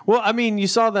 Well, I mean, you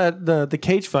saw that the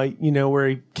cage fight, where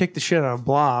he kicked the shit out of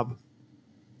Blob.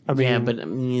 I mean, Yeah, but I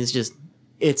mean,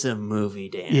 it's a movie,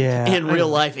 Dan. Yeah, In I real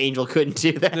know. life, Angel couldn't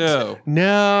do that.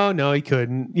 no. no, he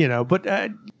couldn't. But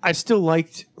I still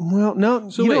liked. Well, no,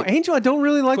 So wait. Angel. I don't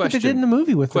really like what they did Question. in the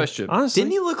movie with Question. him. Honestly,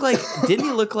 Didn't he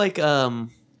look like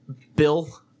Bill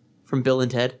from Bill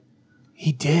and Ted?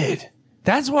 he did.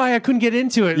 That's why I couldn't get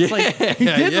into it. It's like he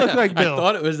did look like Bill. I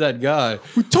thought it was that guy.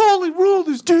 We totally ruled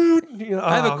this dude.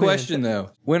 I have a question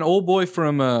though. When old boy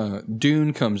from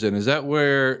Dune comes in, is that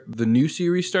where the new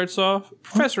series starts off?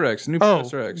 Professor X, the new Oh,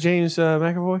 Professor X. James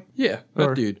McAvoy. Yeah, that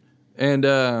Or- dude. And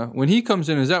when he comes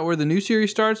in, is that where the new series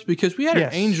starts? Because we had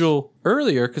Yes. an Angel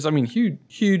earlier. Because I mean,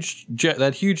 huge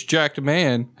jacked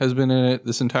man has been in it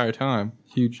this entire time.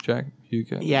 Huge jack.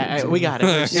 Yeah, we got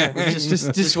it.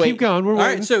 Just wait. keep going. We're All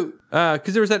waiting. right, so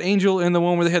because there was that Angel in the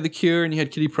one where they had the cure and you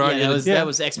had Kitty Pryde. Yeah, that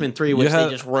was X-Men 3, which Yeah. they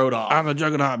just wrote off. I'm a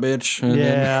juggernaut, bitch. And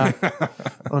then- Yeah.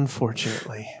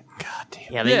 Unfortunately. God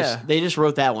damn. Yeah, Yeah. they just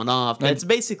wrote that one off. That's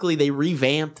basically they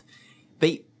revamped.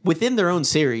 They within their own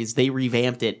series they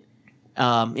revamped it.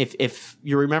 If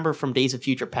you remember from Days of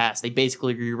Future Past, they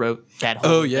basically rewrote that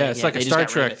whole. Oh, yeah, thing. it's like a they just Star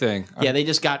got rid Trek of it. thing. Yeah, they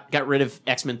just got rid of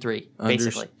X-Men 3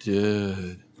 basically.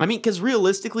 Understood. I mean, because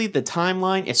realistically, the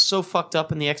timeline is so fucked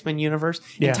up in the X-Men universe,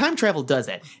 and Yeah. time travel does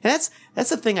that. And that's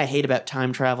the thing I hate about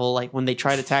time travel. Like when they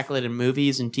try to tackle it in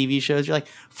movies and TV shows, you're like,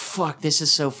 "Fuck, this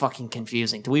is so fucking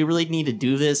confusing. Do we really need to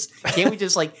do this? Can't we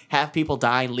just like have people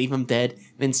die and leave them dead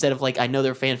instead of like I know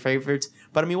they're fan favorites,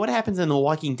 but I mean, what happens in The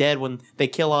Walking Dead when they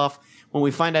kill off when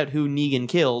we find out who Negan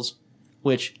kills?"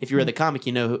 Which, if you read the comic,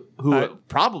 you know who it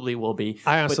probably will be.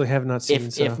 I honestly have not seen.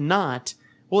 If not.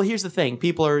 Well, here's the thing.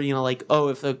 People are, like, oh,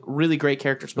 if a really great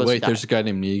character is supposed to Wait, die. there's a guy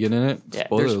named Negan in it? Yeah,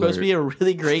 Spoiler there's supposed to alert. be a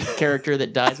really great character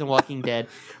that dies in Walking Dead.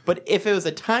 But if it was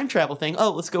a time travel thing,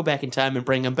 oh, let's go back in time and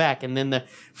bring him back. And then the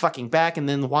fucking back, and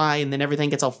then why, and then everything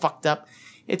gets all fucked up.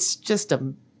 It's just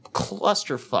a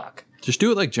clusterfuck. Just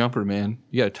do it like Jumper, man.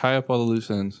 You got to tie up all the loose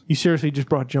ends. You seriously just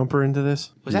brought Jumper into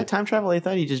this? Was that time travel? I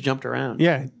thought he just jumped around.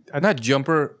 Yeah. Not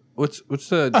Jumper. What's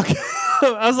the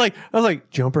I was like,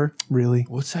 Jumper? Really?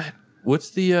 what's that?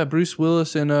 What's the Bruce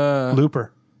Willis and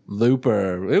Looper.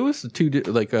 Looper? It was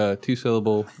two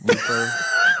syllable Looper.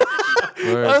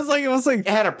 I was like, It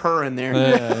had a purr in there.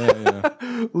 yeah.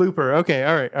 Looper. Okay,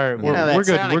 all right. You know that We're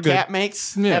good. sound We're a good. cat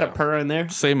makes? Yeah. Had a purr in there.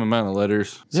 Same amount of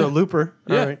letters. So Looper.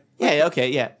 Yeah. All right. Yeah, okay,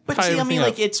 yeah. But Tie see, I everything mean,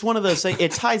 like, up. it's one of those things, it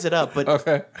ties it up, but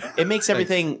Okay. it makes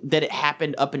everything that it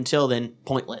happened up until then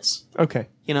pointless. Okay.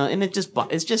 And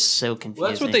it's just so confusing.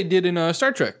 Well, that's what they did in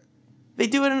Star Trek. They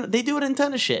do it in a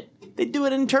ton of shit. They do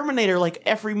it in Terminator, like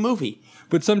every movie.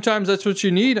 But sometimes that's what you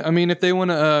need. I mean, if they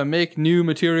want to make new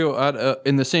material out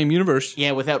in the same universe,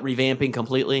 Yeah, without revamping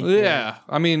completely. yeah.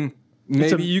 I mean,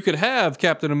 maybe you could have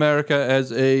Captain America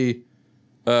as a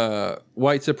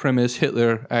white supremacist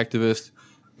Hitler activist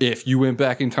if you went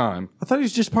back in time. I thought he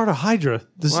was just part of Hydra.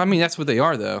 Well, I mean, that's what they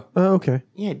are, though. Oh, okay.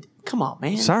 Yeah, come on,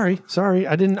 man. Sorry.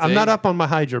 I didn't. I'm not up on my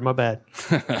Hydra. My bad.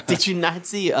 Did you not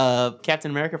see Captain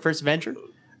America: First Avenger?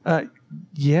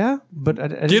 Yeah, but I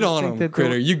Get didn't on think them, that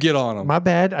Critter. You get on them. My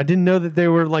bad. I didn't know that they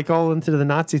were like all into the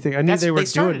Nazi thing. I knew they were they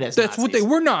started doing. as That's what they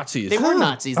Nazis. were Nazis. They were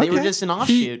Nazis. They were okay. just an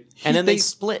offshoot, and then they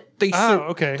split. They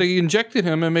okay. They injected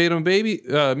him and made him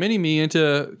mini-me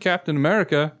into Captain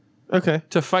America Okay.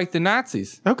 to fight the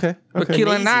Nazis. Okay. But Okay.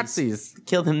 killing Nazis. Nazis.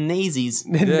 Killed them Nazis.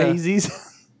 Nazis.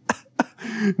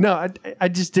 No, I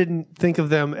just didn't think of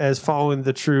them as following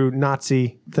the true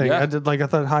Nazi thing. Yeah. I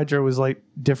thought Hydra was like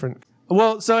different.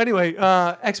 Well, so anyway,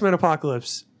 X-Men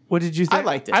Apocalypse. What did you think? I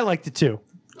liked it. I liked it too.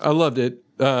 I loved it.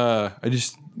 I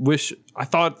just wish I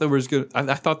thought there was good.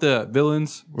 I thought the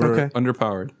villains were Okay.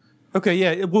 underpowered. Okay,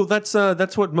 yeah. Well, that's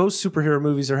what most superhero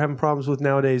movies are having problems with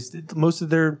nowadays. Most of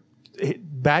their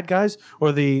bad guys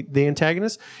or the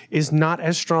antagonist is not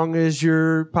as strong as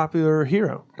your popular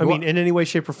hero. I mean, in any way,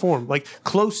 shape, or form. Like,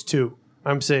 close to,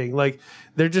 I'm saying. Like,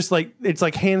 they're just like, it's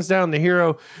like hands down the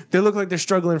hero. They look like they're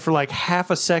struggling for like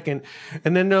half a second.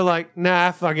 And then they're like,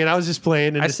 nah, fuck it. I was just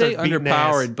playing. And I just say start beating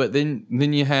underpowered, ass. but then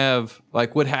you have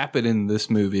like what happened in this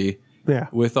movie Yeah.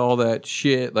 with all that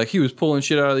shit. Like he was pulling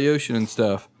shit out of the ocean and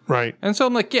stuff. Right. And so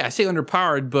I'm like, yeah, I say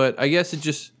underpowered, but I guess it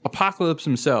just Apocalypse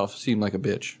himself seemed like a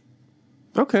bitch.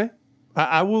 Okay.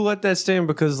 I will let that stand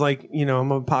because, like, you know, I'm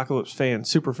an Apocalypse fan,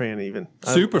 super fan even.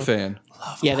 Super fan.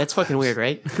 Yeah, that's fucking weird,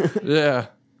 right? Yeah.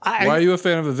 Why are you a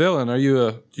fan of a villain?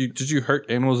 Did you hurt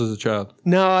animals as a child?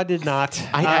 No, I did not.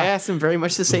 I asked him very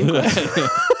much the same question.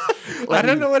 I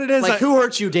don't know what it is. Like, who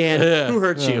hurt you, Dan? Who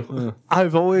hurt you?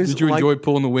 I've always Did you liked- enjoy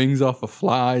pulling the wings off of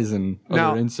flies and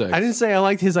No, other insects? I didn't say I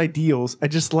liked his ideals. I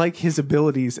just like his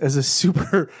abilities as a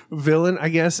super villain. I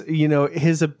guess, you know,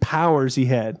 his powers he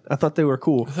had. I thought they were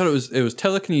cool. I thought it was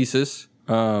telekinesis,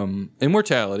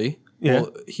 immortality, Yeah.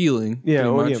 well, healing, Yeah, pretty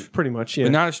well, much, yeah, pretty much. Yeah,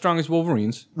 but not as strong as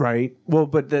Wolverine's. right. Well,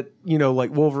 but that, you know,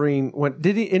 like Wolverine went.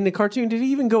 Did he in the cartoon? Did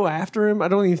he even go after him? I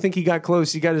don't even think he got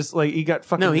close. He got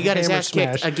fucking. No, he got his hammer ass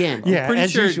kicked smashed. again. Yeah, Pretty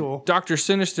as sure usual. Dr.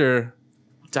 Sinister.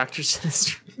 Dr.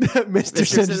 Sinister. Mr.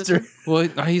 Sinister. Well,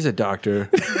 he's a doctor.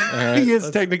 All right. He is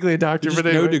technically a doctor, Just but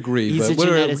no anyway. degree. He's but a what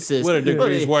geneticist. what a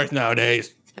degree's Yeah. worth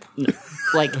nowadays.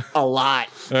 Like, a lot.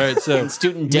 All right, so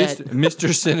student debt.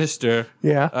 Mr. Sinister.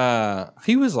 Yeah.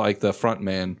 He was like the front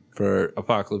man for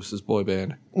Apocalypse's boy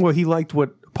band. Well, he liked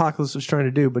what Apocalypse was trying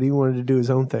to do, but he wanted to do his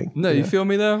own thing. No, you feel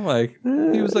me though? Like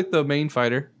he was like the main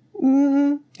fighter.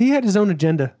 He had his own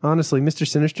agenda, honestly, Mr.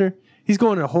 Sinister. He's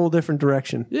going in a whole different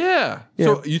direction. Yeah.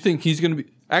 So you think he's gonna be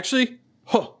actually?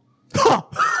 Huh.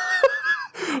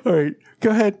 All right, go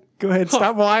ahead.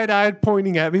 Stop wide-eyed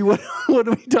pointing at me. What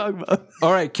are we talking about?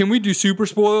 All right, can we do super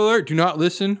spoiler alert? Do not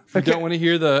listen if you Okay. don't want to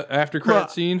hear the after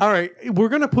credit scene. All right, we're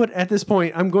going to put at this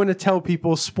point, I'm going to tell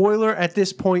people, spoiler at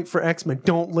this point for X-Men.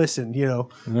 Don't listen, you know.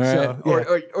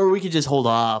 right. Or we could just hold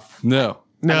off. No.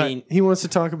 No, I mean- he wants to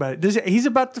talk about it. He's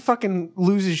about to fucking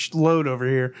lose his load over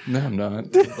here. No, I'm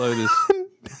not.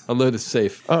 A load is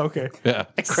safe. Oh, okay. Yeah.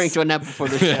 I cranked one up before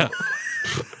the show.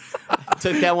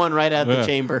 Took that one right out the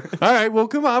chamber. All right, well,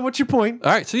 come on. What's your point?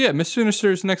 All right, so yeah, Mr.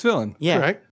 Sinister's next villain. Yeah. All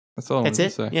right. That's all That's I'm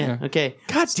it? going to say. Yeah. Okay.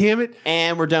 God damn it.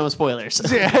 And we're done with spoilers.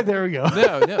 Yeah, there we go.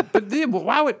 No, but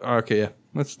why would? Okay, yeah,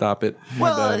 let's stop it.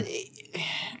 My Well, bad.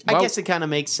 I Why- guess it kind of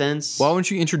makes sense. Why wouldn't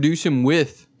you introduce him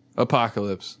with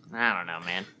Apocalypse? I don't know,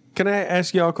 man. Can I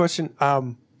ask y'all a question?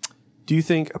 Do you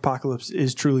think Apocalypse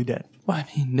is truly dead? Well, I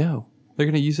mean, no. They're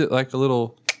going to use it like a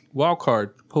little wild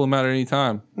card, pull him out at any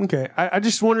time. Okay, I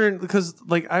just wondering because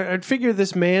like I'd figure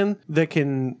this man that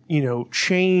can, you know,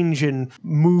 change and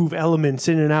move elements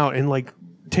in and out and like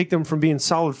take them from being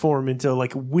solid form into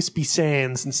like wispy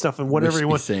sands and stuff and whatever he Wispy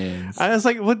wants. sands. I was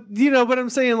like, what, you know, but I'm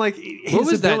saying like his What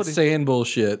was ability, that sand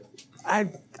bullshit?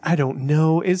 I don't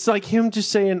know. It's like him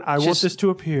just saying, I want Just- this to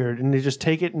appear, and they just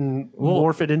take it and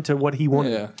morph it into what he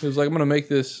wanted. Yeah, it was like, I'm going to make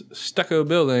this stucco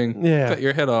building, Yeah. cut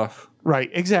your head off. Right,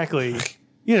 exactly.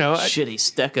 You know, Shitty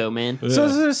stucco, man. so I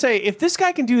was gonna say, if this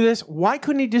guy can do this, why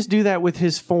couldn't he just do that with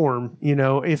his form? You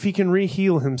know, if he can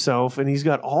re-heal himself and he's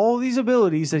got all these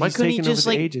abilities that Why he's couldn't he taken over just, the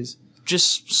like- ages.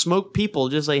 Just smoke people.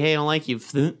 Just like, hey, I don't like you.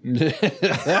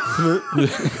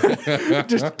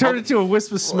 Just turn into a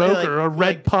wisp of smoke Like- or a red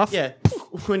like, puff. Yeah.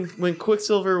 When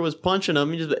Quicksilver was punching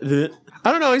him, he just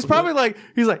I don't know. He's probably like,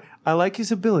 I like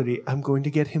his ability. I'm going to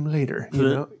get him later. You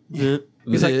know,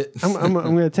 he's like, I'm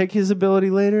going to take his ability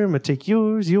later. I'm going to take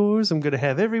yours. I'm going to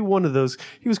have every one of those.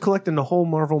 He was collecting the whole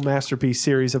Marvel Masterpiece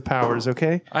series of powers.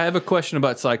 Okay. I have a question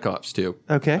about Cyclops, too.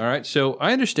 Okay. All right, so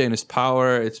I understand his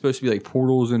power. It's supposed to be like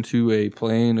portals into a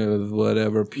plane of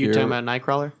whatever. Pure. You're talking about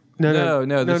Nightcrawler? No,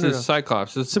 this is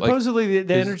Cyclops. This is like, Supposedly,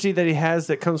 the energy that he has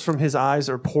that comes from his eyes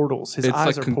are portals. His it's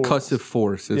eyes like are concussive portals.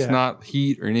 force. It's Yeah. not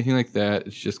heat or anything like that.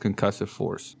 It's just concussive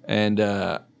force. And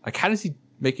like, how does he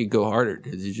make it go harder?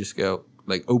 Does he just go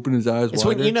like open his eyes It's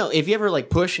wider? when, you know, if you ever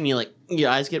like push and you like your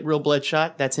eyes get real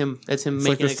bloodshot, that's him. That's him It's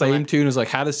making like the it come same out. tune as like,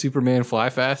 how does Superman fly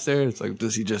faster? It's like,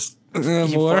 does he just more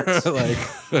farts.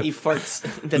 like He farts.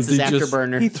 Does That's his he just-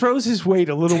 afterburner. He throws his weight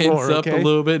a little tense more. up Okay. a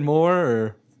little bit more?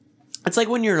 Or It's like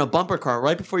when you're in a bumper car,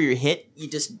 right before you're hit, you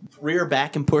just rear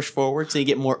back and push forward so you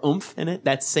get more oomph in it.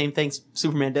 That's the same thing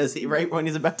Superman does. Right when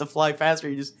he's about to fly faster,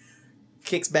 he just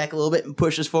kicks back a little bit and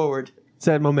pushes forward. It's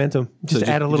that momentum. Just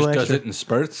add a little just extra. does it in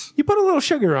spurts. You put a little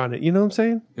sugar on it. You know what I'm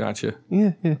saying? Gotcha.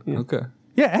 Yeah. Okay.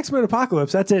 Yeah, X-Men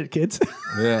Apocalypse. That's it, kids.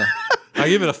 Yeah. I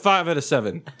give it a 5 out of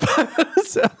 7.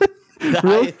 So-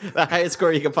 The highest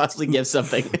score you could possibly give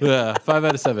something. Yeah, 5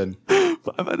 out of 7.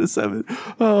 5 out of 7.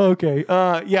 Oh, okay.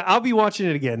 Yeah, I'll be watching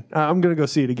it again. I'm gonna go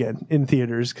see it again in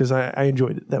theaters because I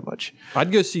enjoyed it that much.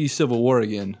 I'd go see Civil War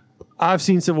again. I've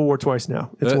seen Civil War twice now.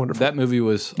 It's wonderful. That movie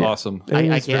was awesome. I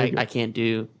think I it's very can't. good. I can't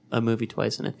do a movie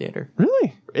twice in a theater.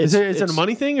 Really? Is it a It's-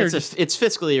 money thing or It's, just it's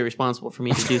fiscally irresponsible for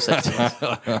me to do such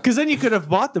things. because then you could have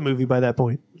bought the movie by that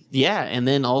point? Yeah, and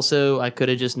then also I could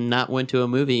have just not went to a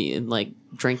movie and like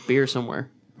drank beer somewhere.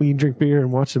 When you drink beer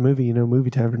and watch the movie, you know, Movie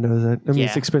Tavern does that. I mean,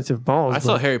 it's Yeah. expensive balls. I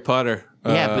saw but Harry Potter.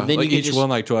 Yeah, but then like you could each just- one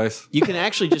like twice. You can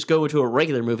actually just go into a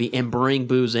regular movie and bring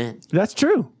booze in. that's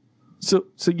true. So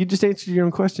you just answered your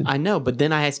own question. I know, but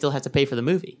then I still have to pay for the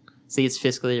movie. See, it's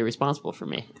fiscally irresponsible for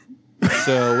me.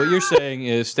 So what you're saying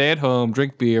is stay at home,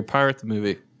 drink beer, pirate the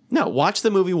movie. No, watch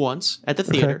the movie once at the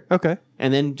theater, Okay.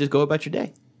 and then just go about your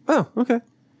day. Oh, okay.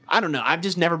 I don't know. I've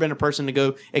just never been a person to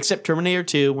go, except Terminator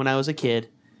 2 when I was a kid.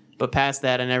 But past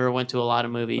that, I never went to a lot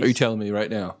of movies. Are you telling me right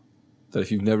now that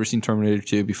if you've never seen Terminator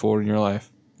 2 before in your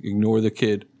life, ignore the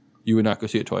kid, you would not go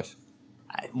see it twice?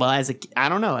 Well, I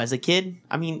don't know. As a kid,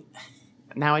 I mean,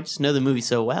 now I just know the movie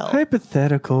so well.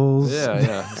 Hypotheticals.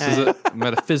 Yeah. This is a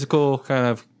metaphysical kind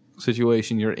of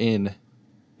situation you're in.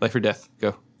 Life or death.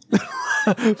 Go.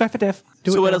 Life or death.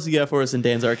 Do So it what now. else you got for us in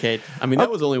Dan's Arcade? I mean, that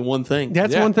was only one thing.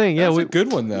 That's one thing. Yeah. That's a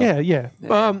good one, though. Yeah.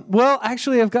 Well,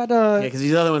 actually, I've got Yeah, because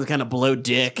these other ones kind of blow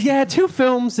dick. Yeah, 2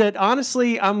 films that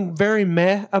honestly I'm very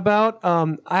meh about.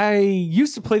 I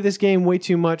used to play this game way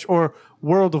too much, or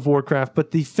World of Warcraft,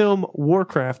 but the film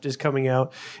Warcraft is coming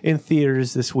out in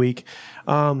theaters this week.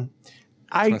 I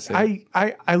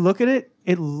look at it.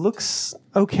 It looks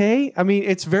okay. I mean,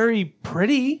 it's very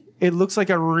pretty. It looks like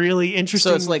a really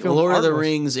interesting. So it's like film Lord of the art-wise.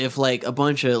 Rings if like a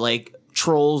bunch of like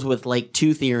trolls with like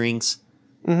tooth earrings.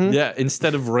 Yeah,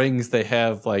 instead of rings, they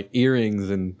have like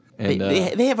earrings and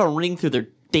They have a ring through their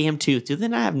damn tooth. Do they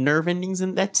not have nerve endings?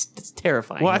 And that's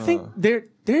terrifying. Well, I think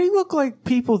they look like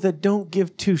people that don't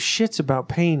give 2 shits about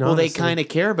pain. well, they honestly. kind of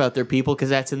care about their people because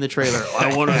that's in the trailer.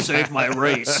 I want to save my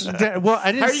race. Well,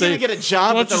 I didn't How are you say going to get a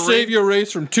job why with don't a you ring? save your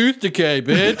race from tooth decay,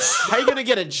 bitch? How are you going to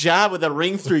get a job with a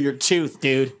ring through your tooth,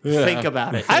 dude? Think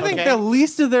about it. I think okay? the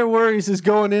least of their worries is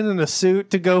going in a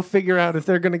suit to go figure out if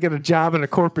they're going to get a job in a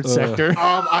corporate sector.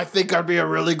 I think I'd be a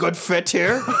really good fit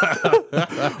here.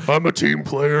 I'm a team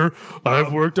player.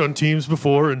 I've worked on teams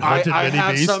before and hunted I many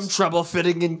have beasts. some trouble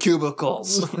fitting in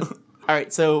cubicles. All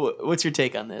right, so what's your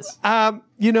take on this?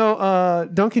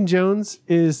 Duncan Jones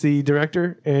is the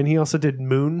director, and he also did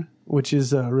Moon, which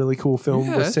is a really cool film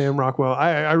with that's- Sam Rockwell.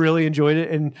 I really enjoyed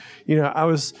it, and I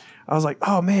was like,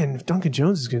 oh man, if Duncan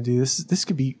Jones is going to do this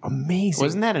could be amazing.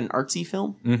 Wasn't that an artsy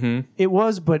film? It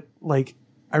was, but like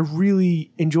I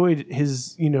really enjoyed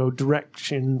his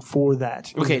direction for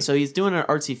that. Okay, so he's doing an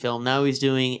artsy film. Now he's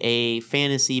doing a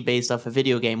fantasy based off a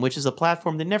video game, which is a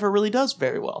platform that never really does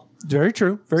very well. Very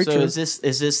true. Very So true. is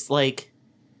this like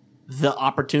the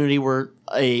opportunity where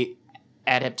a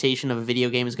adaptation of a video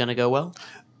game is going to go well?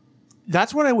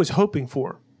 That's what I was hoping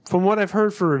for. From what I've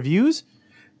heard for reviews,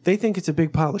 they think it's a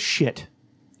big pile of shit.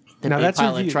 The Now big that's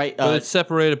pile of review. But it's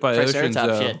separated by oceans,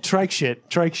 Triceratops though. shit.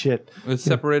 Trike shit. It's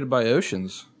separated by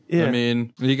oceans. Yeah. I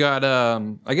mean, you got,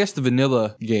 I guess the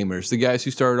vanilla gamers, the guys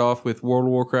who started off with World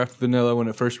of Warcraft vanilla when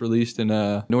it first released in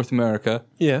North America.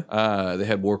 Yeah. They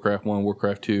had Warcraft 1,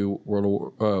 Warcraft 2,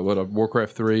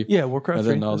 Warcraft 3. Yeah, Warcraft And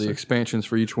then 3, all that's the right. expansions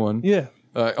for each one. Yeah.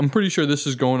 I'm pretty sure this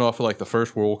is going off of like the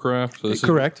first Warcraft. So this is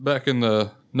Correct. back in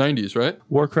the 90s, right?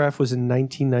 Warcraft was in I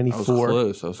was 1994.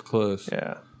 close. I was close.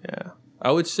 Yeah.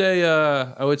 I would say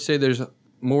there's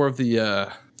more of the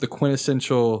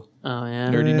quintessential Oh yeah.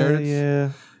 nerdy nerds Yeah.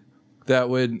 that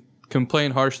would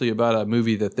complain harshly about a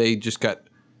movie that they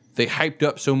hyped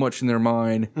up so much in their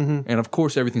mind, and of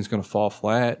course everything's going to fall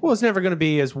flat. Well, it's never going to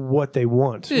be as what they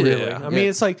want, really. I mean, yeah.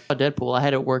 it's like Deadpool. I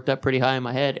had it worked up pretty high in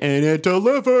my head, and it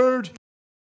delivered.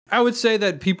 I would say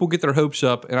that people get their hopes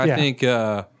up, and I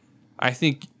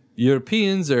think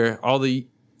Europeans or all the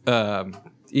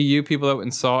EU people that went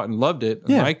and saw it and loved it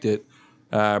and liked it,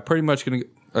 pretty much going to.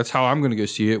 That's how I'm going to go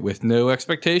see it with no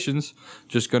expectations.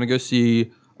 Just going to go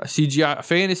see a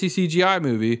fantasy CGI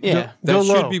movie. Yeah. that Go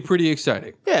should low. be pretty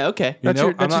exciting. Yeah. Okay. that's know,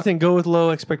 your I'm not- thing. Go with low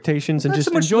expectations and Not just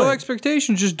so much enjoy. low it.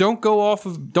 expectations. Just don't go off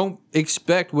of. Don't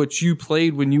expect what you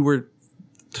played when you were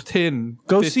 10.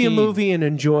 Go 15. see a movie and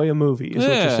enjoy a movie. Is what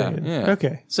Yeah, you're saying. yeah.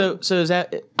 Okay. So is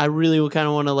that? I really kind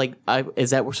of want to like. Is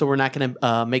that so? We're not going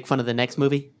to make fun of the next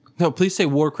movie. No, please say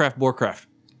Warcraft.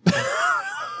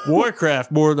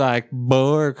 Warcraft, more like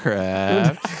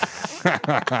Warcraft.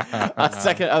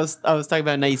 I was talking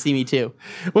about Now You See Me Too.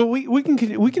 Well, we can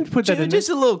put that in. Just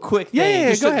a little quick thing. Yeah,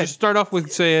 Just go ahead. Just start off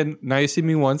with saying, "Now you see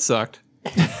me once sucked."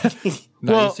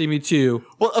 Now Well- You See Me 2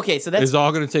 Well, okay, so that's is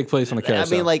all going to take place on the I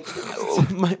carousel. mean,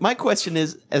 like, my question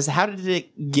is how did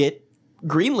it get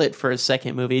greenlit for a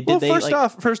second movie? Did Well, they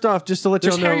first off, just to let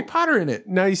there's y'all know, Harry Potter in it.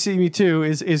 Now You See Me 2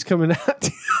 is coming out.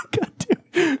 God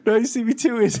damn. Now You See Me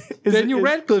 2 is Daniel is-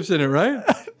 Radcliffe's in it, right?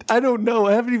 I don't know.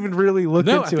 I haven't even really looked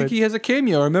No, I into think it. he has a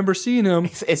cameo. I remember seeing him.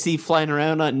 is he flying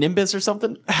around on Nimbus or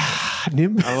something?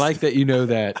 Nimbus. I like that you know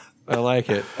that. I like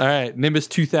it. All right, Nimbus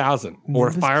 2000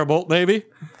 or Firebolt, maybe.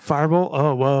 Firebolt.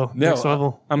 Oh, whoa. No, Next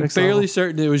level. I'm Next fairly level.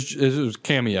 certain it was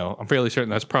cameo. I'm fairly certain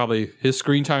that's probably his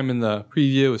screen time in the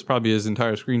preview is probably his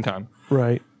entire screen time.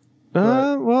 Right.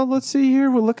 Well, let's see here.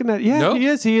 We're looking at. Yeah, Nope. he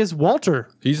is. He is Walter.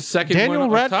 He's the second Daniel one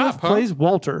on Radcliffe top, huh? plays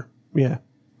Walter. Yeah.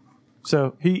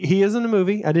 So he is in the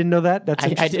movie. I didn't know that. That's I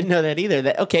interesting. didn't know that either.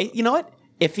 That okay, you know what?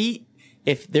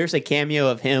 If there's a cameo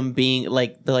of him being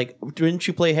like didn't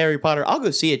you play Harry Potter? I'll go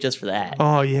see it just for that.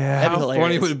 Oh yeah. That'd be How hilarious.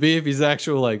 funny would it be if he's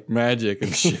actual like magic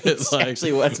and shit? Like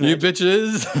actually was you magic.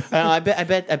 bitches. I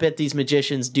bet these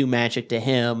magicians do magic to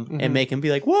him and make him be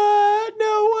like, "What?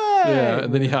 No way!" Yeah,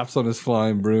 and then he hops on his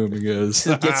flying broom and goes.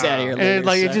 Gets out of here. And later,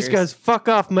 like it just suckers. goes fuck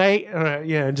off, mate.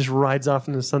 Yeah, and just rides off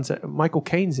into the sunset. Michael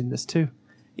Caine's in this too.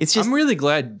 It's just I'm really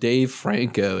glad Dave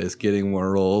Franco is getting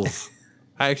more roles.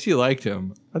 I actually liked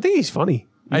him. I think he's funny.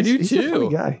 I do He's a funny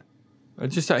too. guy. I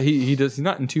just he's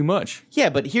not in too much. yeah.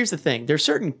 But here's the thing: there's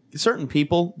certain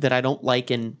people that I don't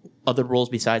like in other roles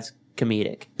besides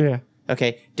comedic. Yeah.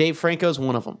 Okay, Dave Franco's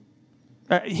one of them.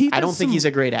 He I don't does think some- he's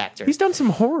a great actor. He's done some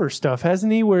horror stuff,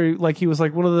 hasn't he? Where like he was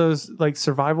like one of those like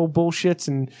survival bullshits,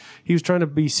 and he was trying to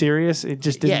be serious. It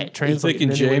just didn't Yeah, he's translate. Thinking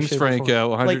in any way, James shape, or form. Franco,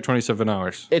 127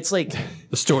 hours. It's like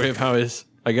The story of how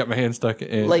I got my hand stuck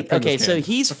in. like a okay, Pringles so can.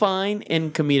 he's fine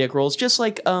in comedic roles, just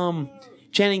like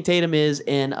Channing Tatum is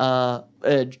in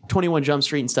 21 Jump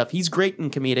Street and stuff. He's great in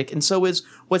comedic, and so is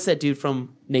what's that dude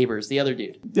from Neighbors, the other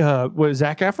dude. What,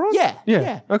 Zac Efron? Yeah, Yeah.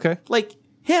 yeah. Okay. Like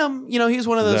him, you know, he was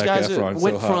one of those Zac guys that Efron's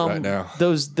went so hot from right now.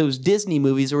 those Disney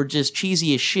movies that were just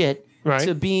cheesy as shit Right.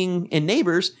 to being in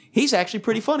Neighbors. He's actually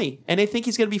pretty funny, and I think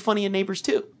he's going to be funny in Neighbors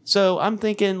too. So I'm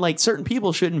thinking like certain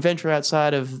people shouldn't venture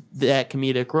outside of that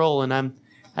comedic role, and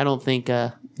I don't think.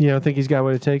 You don't think he's got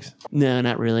what it takes? No,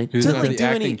 not really. He doesn't have the do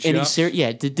any acting chops?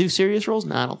 to do serious roles?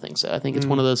 No, I don't think so. I think it's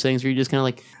one of those things where you're just kind of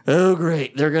like, oh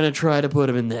great, they're gonna try to put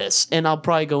him in this, and I'll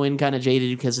probably go in kind of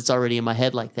jaded because it's already in my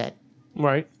head like that.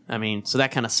 Right. I mean, so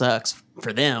that kind of sucks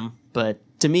for them, but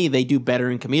to me, they do better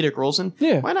in comedic roles, and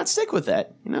Yeah. why not stick with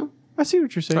that? You know? I see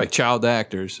what you're saying. like child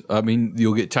actors. I mean,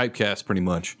 you'll get typecast pretty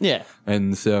much. Yeah,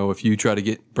 And so if you try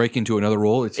to break into another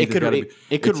role, it's it either could gotta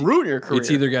it could ruin your career.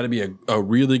 It's either got to be a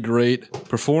really great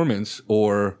performance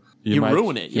or You might,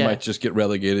 ruin it, You yeah. might just get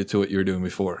relegated to what you were doing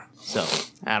before. so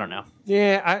I don't know.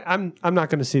 Yeah, I'm not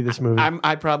going to see this movie.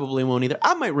 I probably won't either.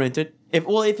 I might rent it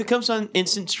if it comes on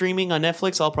instant streaming on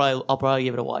Netflix. I'll probably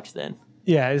give it a watch then.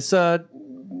 Yeah, it's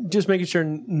just making sure.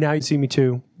 Now You See Me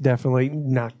Too. Definitely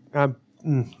not.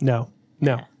 No.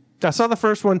 I saw the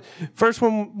first one. First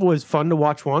one was fun to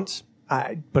watch once.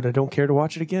 But I don't care to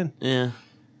watch it again. Yeah.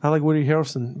 I like Woody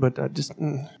Harrelson, but I just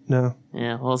no.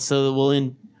 Yeah, well, so we'll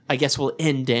end. I guess we'll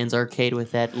end Dan's Arcade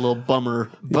with that little bummer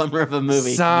of a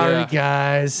movie. Sorry, Yeah.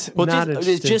 guys. Well, not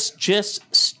interested.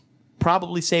 just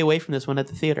probably stay away from this one at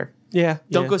the theater. yeah.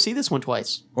 Don't yeah. go see this one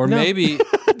twice. Or maybe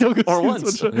Don't go or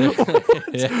see this once. one.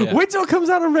 yeah. Wait till it comes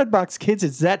out on Redbox, kids.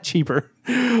 It's that cheaper.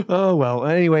 Oh well.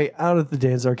 Anyway, out of the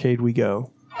Dan's Arcade we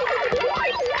go.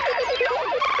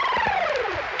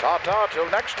 Ta-ta till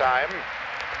next time,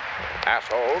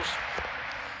 assholes.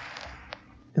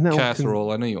 And that one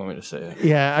casserole. I know you want me to say it.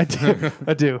 yeah, I do.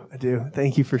 I do.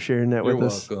 Thank you for sharing that You're with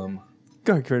us. welcome.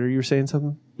 Go ahead, Critter. You were saying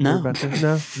something? No. You were about to-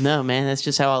 no. No, man, that's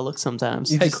just how I look sometimes.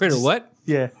 Hey, Critter, what?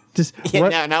 Yeah. Just Yeah,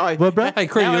 what? now I. What, bro? Hey,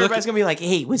 Critter, now you, everybody's gonna be like,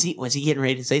 "Hey, was he getting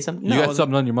ready to say something?" you No, I got wasn't.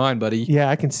 something on your mind, buddy. Yeah,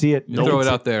 I can see it. You throw it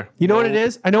out there. You know what it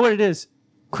is? I know what it is.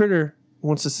 Critter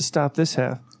wants us to stop this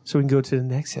half so we can go to the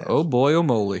next half. Oh boy, oh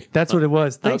moly. That's what it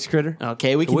was. Thanks, Critter.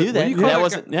 Okay, we can What- do what that. do you call That that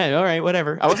wasn't. Yeah, all right,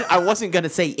 whatever. I wasn't gonna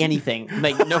say anything.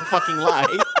 Like no fucking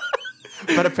lie.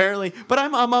 But apparently,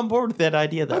 I'm on board with that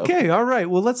idea though. Okay, all right.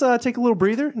 Well, let's take a little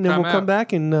breather, and then Time we'll come out.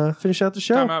 back and finish out the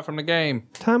show. Time out from the game.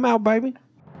 Time out, baby.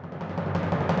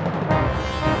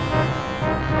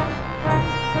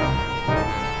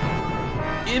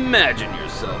 Imagine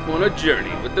yourself on a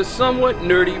journey with the Somewhat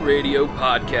Nerdy Radio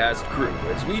podcast crew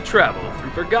as we travel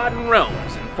through forgotten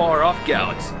realms and far-off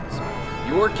galaxies.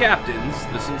 Your captains,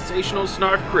 the sensational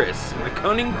Snarf Chris and the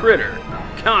cunning Critter,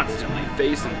 constantly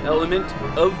face an element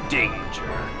of danger.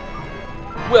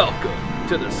 Welcome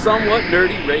to the Somewhat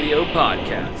Nerdy Radio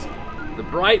podcast, the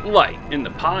bright light in the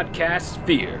podcast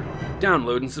sphere.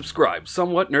 Download and subscribe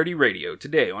Somewhat Nerdy Radio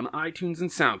today on iTunes and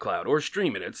SoundCloud or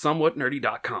stream it at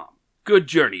somewhatnerdy.com. Good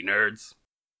journey, nerds.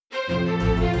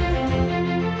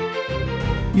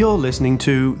 You're listening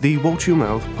to the Watch Your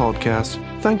Mouth podcast.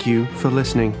 Thank you for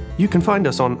listening. You can find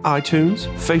us on iTunes,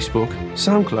 Facebook,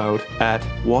 SoundCloud at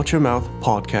Watch Your Mouth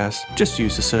Podcast. Just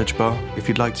use the search bar. If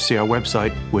you'd like to see our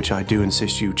website, which I do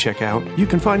insist you check out, you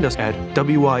can find us at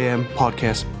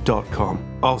wympodcast.com.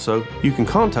 Also, you can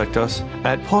contact us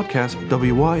at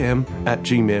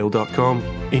podcastwym@gmail.com.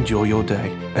 Enjoy your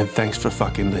day, and thanks for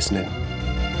fucking listening.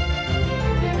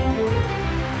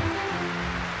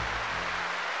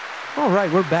 All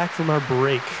right, we're back from our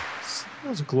break. That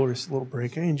was a glorious little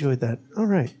break. I enjoyed that. All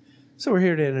right. So we're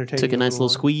here to entertain Took you a nice little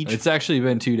while. squeege. It's actually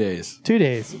been 2 days. 2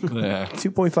 days. Yeah.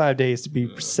 2.5 days to be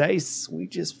precise. We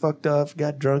just fucked off,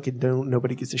 got drunk, and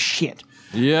nobody gives a shit.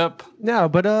 Yep. No,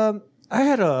 but I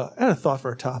had a thought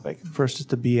for a topic for us just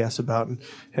to BS about and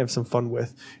have some fun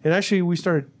with. And actually, we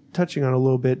started touching on it a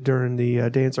little bit during the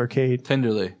Dance Arcade.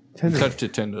 Tenderly. Tenderly. Touched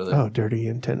it tenderly. Oh, dirty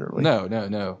and tenderly. No.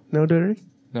 No dirty?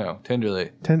 No, tenderly.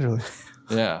 Tenderly.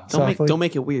 Yeah. Don't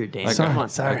make it weird, Dan. Come on.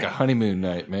 Sorry. Like a honeymoon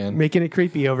night, man. Making it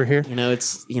creepy over here. You know,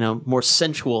 it's, more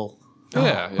sensual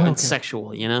Yeah. and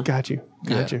sexual, Got you.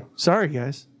 Yeah. Sorry,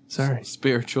 guys. Sorry.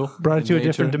 Spiritual. Brought it to a in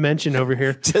different nature. dimension over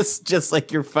here. Just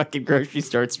like your fucking grocery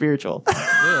store, it's spiritual.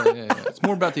 Yeah. It's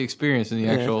more about the experience than the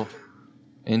actual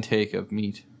intake of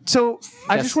meat. So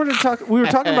I just wanted to talk. We were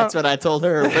talking about. That's what I told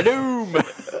her. Ba-doom!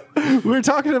 We were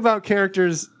talking about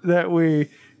characters that we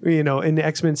in the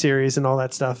X-Men series and all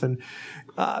that stuff, and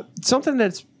something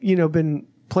that's been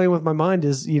playing with my mind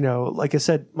is like I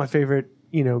said, my favorite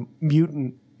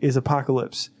mutant is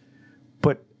Apocalypse,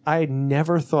 but I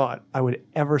never thought I would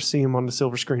ever see him on the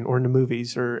silver screen or in the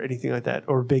movies or anything like that,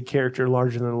 or a big character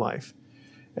larger than life.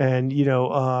 And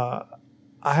I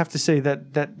have to say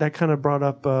that kind of brought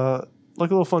up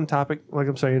like a little fun topic, like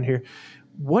I'm saying here.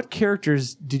 What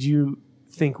characters did you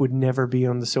think would never be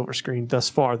on the silver screen thus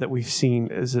far that we've seen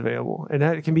is available? And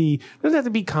that doesn't have to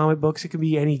be comic books. It can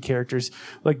be any characters,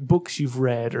 like books you've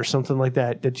read or something like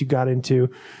that you got into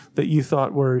that you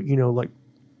thought were, like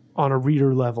on a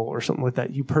reader level or something like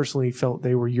that. You personally felt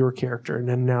they were your character, and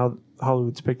then now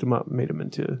Hollywood's picked them up and made them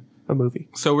into a movie.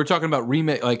 So we're talking about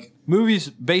remake, like movies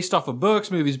based off of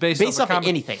books, movies based Based off off of of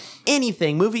anything, a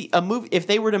movie. If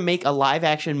they were to make a live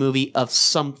action movie of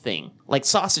something, like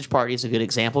Sausage Party is a good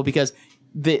example, because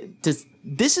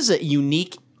this is a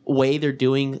unique way they're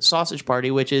doing Sausage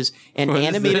Party, which is an What is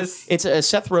animated. this? It's a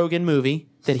Seth Rogen movie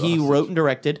that he wrote and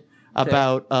directed.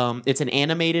 About it's an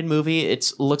animated movie.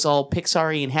 It looks all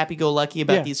Pixar-y and happy-go-lucky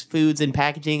about these foods and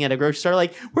packaging at a grocery store.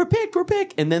 Like we're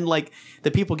picked, and then like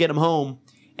the people get them home,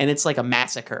 and it's like a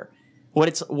massacre. What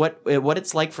it's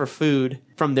like for food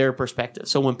from their perspective.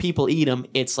 So when people eat them,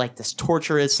 it's like this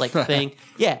torturous like thing.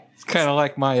 Yeah, It's kind of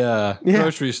like my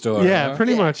grocery store. Yeah, huh?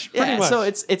 pretty much. So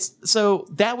so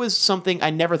that was something I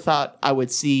never thought I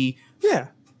would see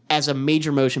as a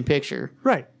major motion picture.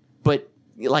 Right. But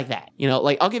like that,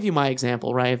 like I'll give you my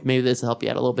example, right? Maybe this will help you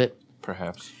out a little bit.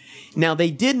 Perhaps. Now they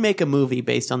did make a movie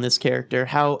based on this character.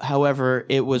 However,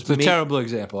 it was It's a terrible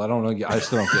example. I don't know. I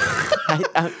still don't get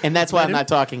it. and that's why I'm not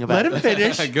talking about Let it. him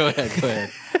finish. Go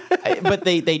ahead. But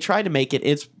they tried to make it.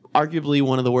 It's arguably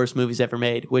one of the worst movies ever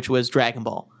made, which was Dragon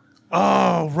Ball.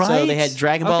 Oh, right. So they had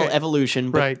Dragon Ball Okay.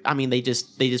 Evolution, but Right. I mean they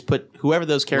just put whoever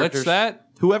those characters. What's that?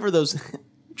 Whoever those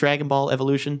Dragon Ball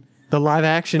Evolution, The live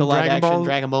action the live Dragon action Ball.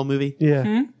 Dragon Ball movie.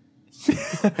 Yeah.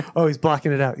 Oh, he's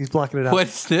blocking it out.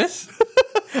 What's this?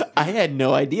 I had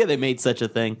no idea they made such a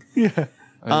thing. Yeah.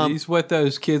 Are these what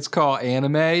those kids call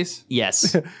animes?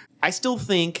 Yes. I still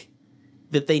think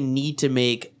that they need to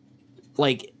make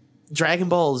like Dragon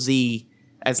Ball Z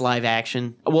as live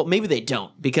action. Well, maybe they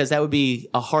don't, because that would be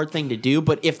a hard thing to do.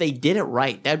 But if they did it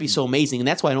right, that'd be so amazing. And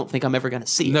that's why I don't think I'm ever going to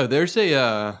see it. No, there's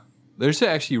a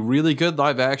actually really good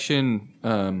live action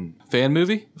fan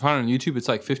movie. Find it on YouTube. It's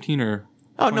like 15 or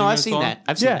Oh, 20 no, I've minutes seen long. that.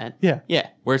 I've seen Yeah, that. yeah. Yeah.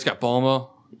 Where it's got Bulma.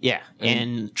 Yeah.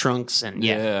 And Trunks and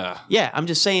Yeah. Yeah, I'm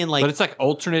just saying like But it's like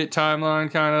alternate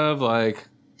timeline kind of like.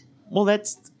 well,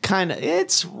 that's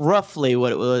it's roughly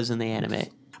what it was in the anime.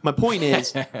 My point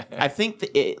is, I think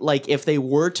that like if they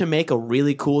were to make a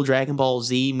really cool Dragon Ball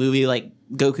Z movie like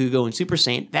Goku going Super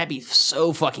Saiyan, that'd be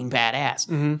so fucking badass.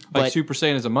 But Like Super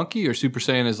Saiyan is a monkey or Super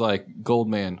Saiyan is like Gold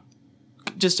Man?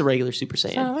 just a regular Super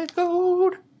Saiyan. Like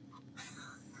gold.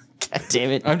 God damn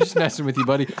it. I'm just messing with you,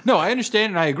 buddy. No, I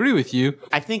understand and I agree with you.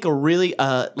 I think a really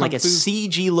like a Fu.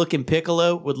 CG looking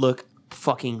Piccolo would look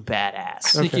fucking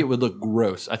badass. I think it would look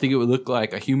gross. I think it would look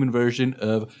like a human version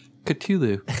of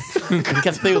Cthulhu.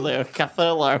 Cthulhu.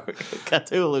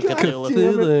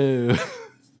 Cthulhu.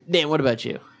 Dan, what about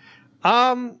you?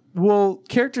 Well,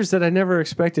 characters that I never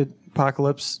expected.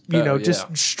 Apocalypse,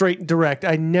 just straight and direct.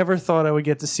 I never thought I would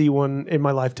get to see one in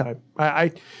my lifetime.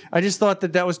 I just thought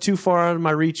that was too far out of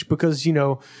my reach because,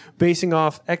 basing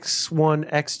off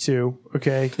X1, X2,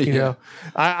 okay,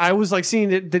 I was like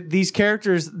seeing that these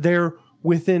characters, they're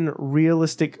within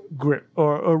realistic grip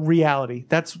or reality.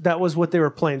 That was what they were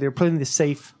playing. They were playing the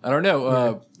safe. I don't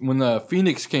know. When the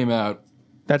Phoenix came out.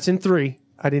 That's in 3.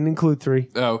 I didn't include 3.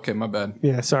 Oh, okay, my bad.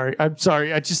 Yeah, sorry. I'm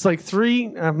sorry. I just like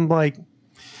 3. I'm like...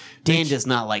 Dan does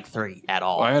not like 3 at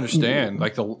all. I understand.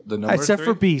 Like the number except 3?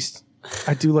 for Beast.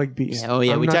 I do like Beast. Yeah, oh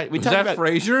yeah, we talked Was that about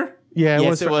Frasier? Yeah,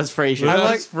 yes, it was Frasier. I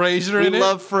like Frasier we in it?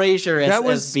 love Frasier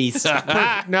as Beast.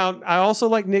 Now I also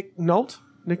like Nick Nolte.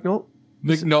 Nick Nolte.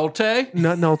 Nick Nolte?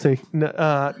 Not Nolte.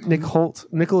 Nick Holt.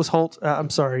 Nicholas Holt. I'm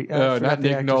sorry. Oh, not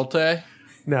Nick Nolte?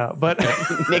 No, but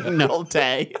Nick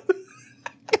Nolte.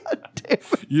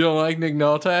 You don't like Nick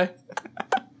Nolte?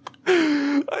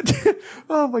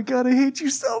 oh my god, I hate you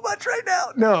so much right now.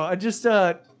 No, I just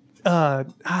I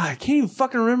can't even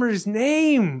fucking remember his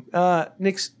name.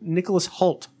 Nicholas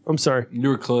Holt. I'm sorry. You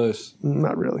were close.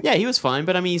 Not really. Yeah, he was fine,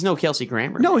 but I mean, he's no Kelsey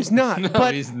Grammer. No, he's not.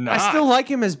 But he's not. I still like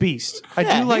him as Beast. I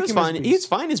do like him fine. as Beast. He's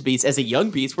fine as Beast, as a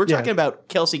young Beast. We're talking about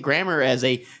Kelsey Grammer as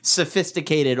a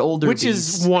sophisticated older Which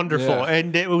Beast. is wonderful. Yeah.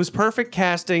 And it was perfect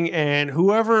casting, and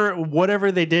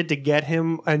whatever they did to get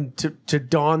him and to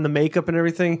don the makeup and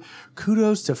everything,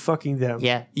 kudos to fucking them.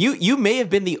 Yeah, you may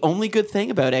have been the only good thing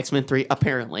about X-Men 3,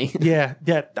 apparently. Yeah,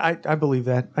 I believe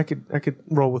that. I could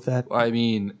roll with that. I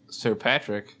mean, Sir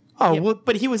Patrick. Oh, Yeah, well,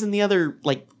 but he was in the other,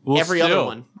 every still, other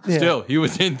one. Yeah. Still, he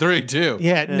was in 3 too.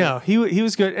 yeah, no, he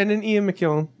was good. And then Ian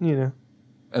McKellen, And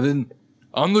then,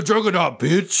 I'm the Juggernaut,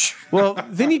 bitch. Well,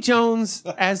 Vinnie Jones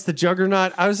as the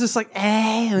Juggernaut, I was just like,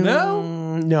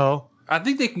 no. I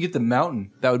think they can get the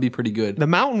Mountain. That would be pretty good. The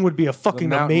Mountain would be a fucking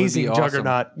The Mountain would amazing be awesome.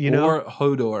 Juggernaut, Or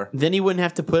Hodor. Then he wouldn't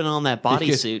have to put on that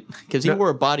bodysuit, because he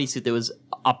wore a bodysuit that was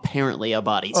apparently a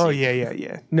bodysuit. Oh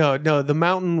yeah. No, the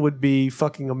Mountain would be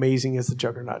fucking amazing as the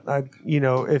Juggernaut.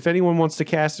 If anyone wants to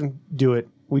cast him, do it.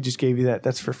 We just gave you that.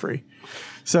 That's for free.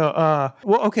 So,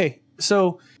 okay.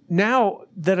 So now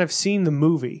that I've seen the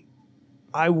movie,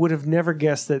 I would have never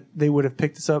guessed that they would have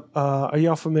picked this up. Are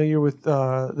y'all familiar with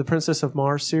the Princess of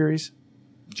Mars series?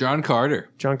 John Carter.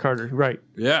 John Carter, right?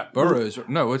 Yeah. Burroughs.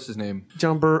 No, what's his name?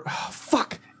 John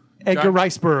fuck. Edgar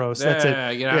Rice Burroughs. That's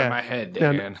it. Get out of my head,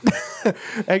 No, Dan.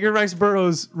 Edgar Rice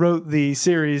Burroughs wrote the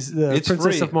series, the It's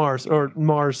Princess free. of Mars, or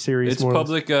Mars series. It's more or less.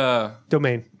 public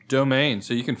domain. domain,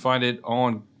 so you can find it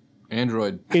on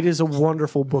Android. It is a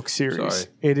wonderful book series. Sorry.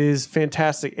 It is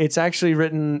fantastic. It's actually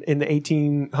written in the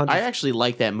 1800s. I actually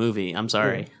like that movie. I'm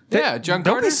sorry. Yeah, John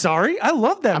Don't Carter. be sorry. I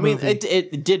love that I mean, movie.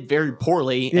 it did very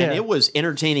poorly, Yeah. and it was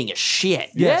entertaining as shit.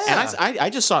 Yes. And I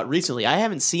just saw it recently. I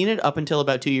haven't seen it up until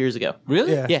about 2 years ago.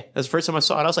 Really? Yeah. Yeah, that's the first time I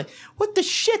saw it. I was like, what the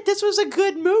shit? This was a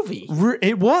good movie.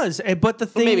 It was, but the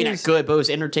thing Maybe is, not good, but it was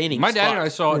entertaining. My as dad fuck. and I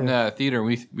saw it in theater, and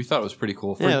we thought it was pretty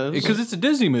cool. Yeah, it was- Because it's a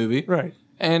Disney movie. right?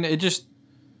 And it just,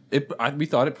 we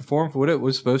thought it performed for what it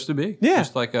was supposed to be. Yeah.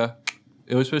 Just like it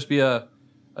was supposed to be a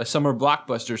summer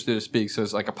blockbuster, so to speak. So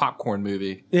it's like a popcorn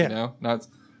movie. Yeah. You know? Not,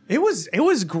 It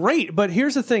was great, but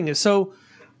here's the thing: so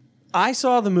I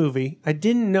saw the movie. I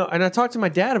didn't know, and I talked to my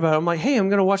dad about it. I'm like, "Hey, I'm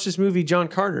going to watch this movie, John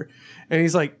Carter," and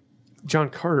he's like, "John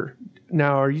Carter?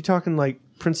 Now, are you talking like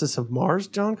Princess of Mars,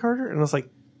 John Carter?" And I was like,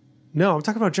 "No, I'm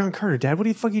talking about John Carter, Dad. What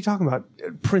the fuck are you talking about,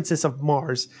 Princess of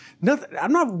Mars? Nothing.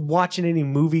 I'm not watching any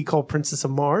movie called Princess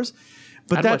of Mars."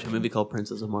 But I'd watch a movie called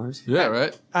Princess of Mars. yeah,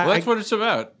 right? Well, that's what it's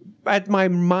about. at my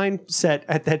mindset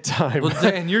at that time. Well,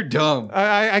 Dan, you're dumb.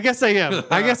 I guess I am.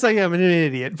 I guess I am an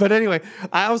idiot. But anyway,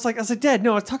 I was like, Dad,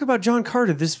 no, I was talking about John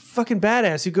Carter, this fucking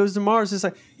badass who goes to Mars. It's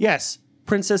like, yes,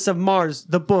 Princess of Mars,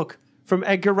 the book from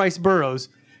Edgar Rice Burroughs,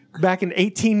 back in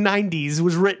 1890s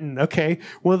was written. Okay,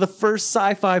 one of the first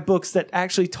sci-fi books that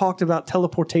actually talked about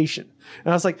teleportation.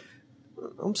 And I was like,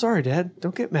 I'm sorry, Dad.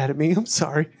 Don't get mad at me. I'm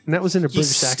sorry. And that was in a You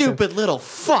British accent. stupid little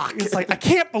fuck. It's like, I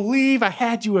can't believe I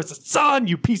had you as a son,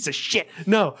 you piece of shit.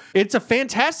 No, it's a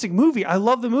fantastic movie. I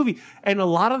love the movie. And a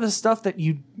lot of the stuff that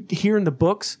you hear in the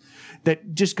books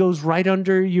that just goes right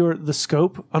under the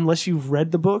scope unless you've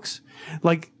read the books.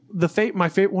 Like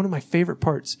one of my favorite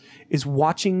parts is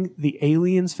watching the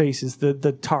aliens' faces, the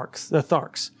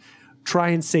Tharks, try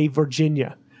and save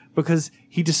Virginia. Because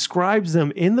he describes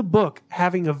them in the book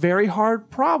having a very hard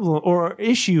problem or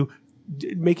issue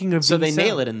making a So they V nail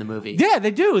sound. it in the movie. Yeah,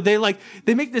 they do. They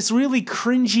make this really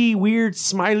cringy, weird,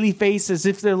 smiley face as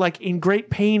if they're like in great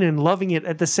pain and loving it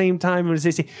at the same time as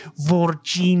they say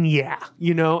Virginia,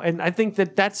 And I think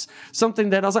that's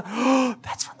something that I was like, oh,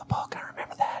 that's from the book. I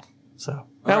remember that. So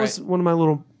that was one of my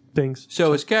little things.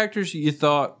 So it's characters you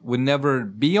thought would never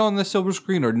be on the silver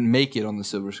screen or make it on the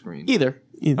silver screen. Either.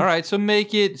 All right, so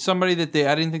make it somebody that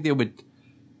I didn't think they would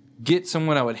get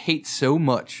someone I would hate so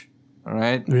much. All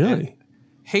right? Really? And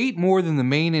hate more than the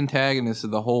main antagonist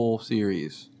of the whole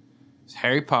series. It's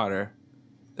Harry Potter,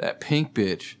 that pink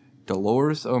bitch,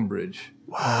 Dolores Umbridge.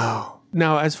 Wow.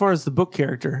 Now, as far as the book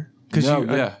character, because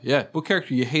book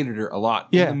character, you hated her a lot.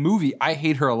 Yeah. In the movie, I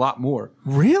hate her a lot more.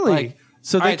 really, Like,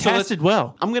 so they all right, so casted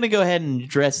well. I'm gonna go ahead and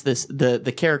address this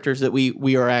the characters that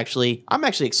I'm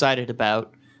actually excited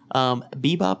about.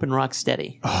 Bebop and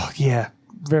Rocksteady. Oh yeah,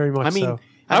 very much. I mean- so.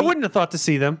 I I mean- wouldn't have thought to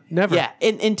see them. Never. Yeah,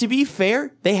 and to be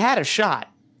fair, they had a shot.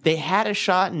 They had a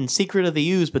shot in Secret of the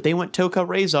Ooze, but they went Tokar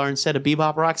Razor instead of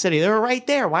Bebop Rocksteady. They were right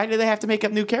there. Why do they have to make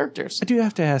up new characters? I do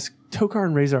have to ask, Tokar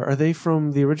and Razor, are they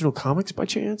from the original comics by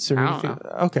chance? Or I don't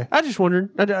anything? Okay, I just wondered.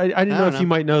 I didn't know don't if know. you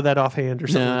might know that offhand or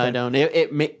something. No, like I that. don't.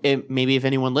 It maybe if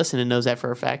anyone listening knows that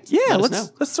for a fact. Yeah, let us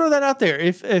know. let's throw that out there.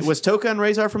 If It was Toka and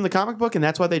Razor from the comic book, and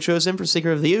that's why they chose him for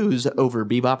Secret of the Ooze over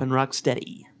Bebop and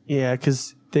Rocksteady. yeah,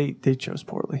 because they chose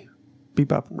poorly.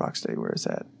 Bebop and Rocksteady, where is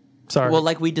that? Sorry. Well,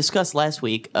 like we discussed last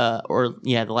week,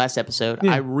 the last episode,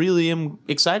 Yeah. I really am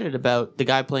excited about the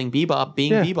guy playing Bebop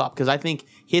being Yeah. Bebop because I think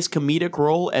his comedic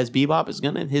role as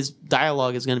Bebop his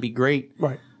dialogue is gonna be great.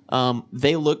 right.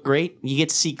 They look great. You get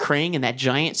to see Krang in that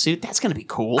giant suit. That's gonna be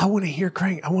cool. I want to hear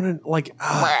Crank. I want to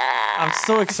I'm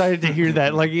so excited to hear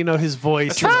that. Like his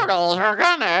voice. Turtles are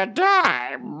gonna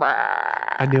die.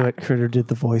 I knew it. Critter did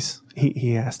the voice.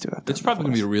 He has to. Have It's done probably the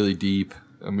going to be voice. really deep.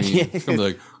 I mean, it's going to be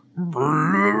like, I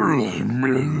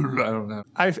don't know.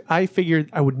 I figured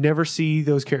I would never see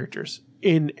those characters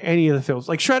in any of the films.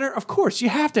 Like Shredder, of course, you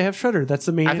have to have Shredder. That's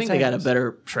the main. I think they got a antagonist.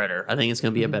 better Shredder. I think it's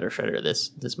gonna be a better Shredder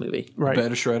this movie. right.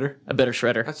 Better Shredder? A better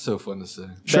Shredder. That's so fun to say.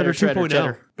 Shredder Better 2.0.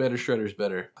 Shredder. Better Shredder's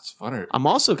better. That's funner. I'm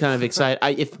also kind of excited.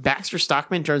 If Baxter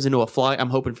Stockman turns into a fly, I'm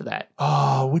hoping for that.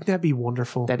 Oh, wouldn't that be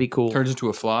wonderful? That'd be cool. Turns into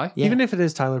a fly? Yeah. Even if it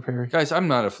is Tyler Perry. Guys, I'm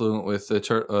not affluent with the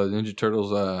Ninja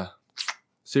Turtles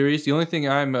series. The only thing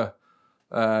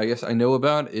I guess I know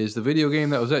about is the video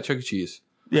game that was at Chuck E. Cheese.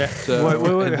 Yeah. So- wait,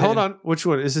 and hold then- on. Which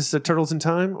one is this? The Turtles in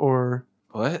Time or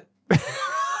What?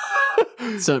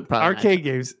 So probably arcade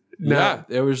games? No. Yeah,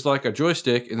 there was like a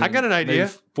joystick. And I got an idea.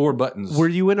 maybe 4 buttons. Were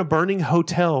you in a burning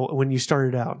hotel when you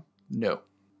started out? No.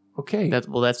 Okay.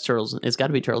 That's Turtles. It's got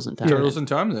to be Turtles in Time. Turtles in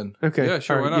Time then. okay. Yeah,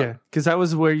 sure. All right, Why not? Yeah, because that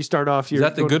was where you start off. Is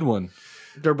that the good one?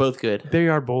 They're both good. They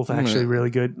are both actually really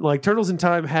good. Like Turtles in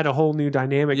Time had a whole new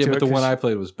dynamic Yeah, to but it. the one 'cause- I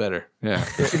played was better. Yeah.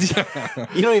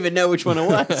 You don't even know which one it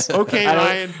was. Okay, I don't-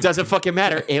 Ryan. Doesn't fucking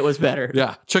matter. It was better.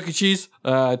 Yeah. Chuck E. Cheese,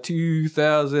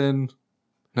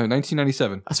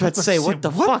 1997. I was about to say, what the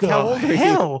What fuck? the How old are you?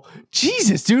 hell?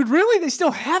 Jesus, dude, really? They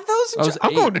still have those? I was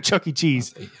I'm 8. going to Chuck E.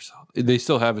 Cheese. 8 years old. They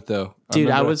still have it though. Dude,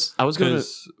 I remember was going to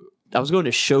 'cause-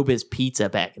 Showbiz Pizza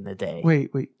back in the day.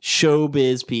 Wait.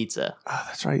 Showbiz Pizza. Oh,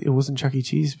 that's right. It wasn't Chuck E.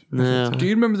 Cheese. No. Do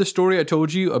you remember the story I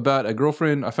told you about a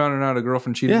girlfriend? I found out a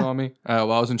girlfriend cheated Yeah. on me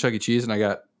while I was in Chuck E. Cheese, and I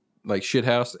got like shit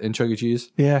housed in Chuck E.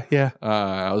 Cheese. Yeah.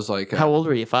 I was like, How old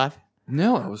were you? 5?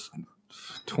 no, I was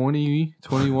 20,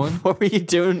 21. What were you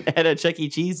doing at a Chuck E.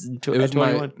 Cheese It at was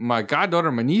 21? my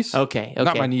goddaughter, my niece. Okay.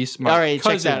 Not my niece. My All right, it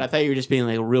checks cousin. out. I thought you were just being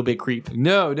like a real big creep.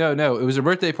 No. It was a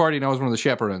birthday party, and I was one of the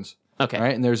chaperones. Okay.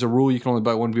 Right, and there's a rule you can only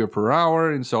buy 1 beer per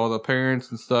hour, and so all the parents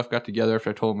and stuff got together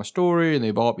after I told my story, and they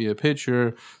bought me a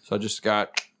pitcher. So I just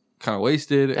got kind of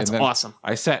wasted. That's and then awesome.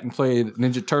 I sat and played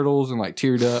Ninja Turtles and like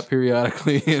teared up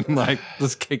periodically and like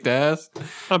just kicked ass.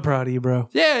 I'm proud of you, bro.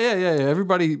 Yeah.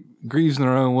 Everybody grieves in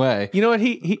their own way. You know what?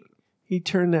 He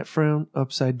turned that frown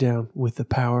upside down with the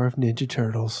power of Ninja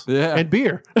Turtles. Yeah, And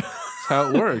beer. that's how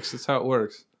it works. That's how it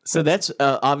works. So that's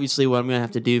obviously what I'm going to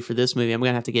have to do for this movie. I'm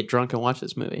going to have to get drunk and watch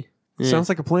this movie. Yeah. Sounds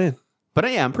like a plan. But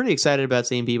yeah, I'm pretty excited about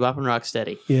seeing Bebop and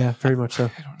Rocksteady. Yeah, very much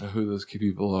so. I don't know who those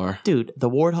people are. Dude, the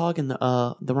Warthog and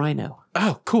the Rhino.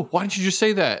 Oh, cool. Why didn't you just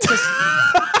say that?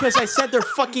 Because I said their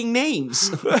fucking names.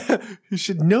 You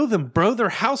should know them, bro. They're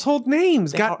household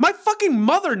names. God, my fucking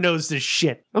mother knows this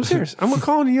shit. I'm serious. I'm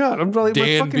calling you out. I'm probably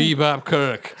Dan my fucking, Bebop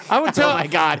Kirk. I would tell. Oh my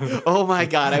god. Oh my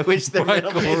god. I wish their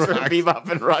middle Michael names were Rock. Bebop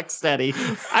and Rocksteady.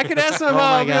 I could ask my mom. my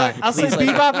I'll be God. like, I'll say Please, like-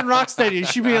 Bebop and Rocksteady, and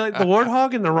she'd be like the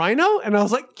Warthog and the Rhino, and I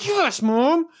was like, yes,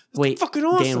 mom. That's Wait, fucking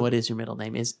awesome. Dan, what is your middle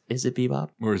name? Is it Bebop?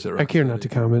 Where is it? I care not to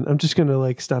comment. I'm just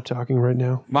gonna stop talking right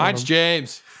now. Mine's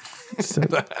James. So,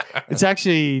 it's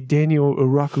actually Daniel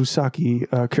Orokusaki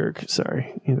Kirk.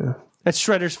 Sorry, that's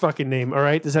Shredder's fucking name. All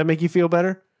right, does that make you feel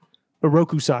better?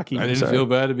 Orokusaki. I didn't sorry. feel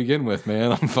bad to begin with,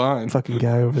 man. I'm fine. Fucking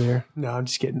guy over there. No, I'm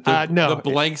just kidding. No, The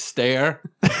blank stare.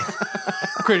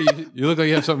 Critty, you look like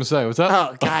you have something to say. What's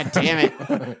up? Oh god damn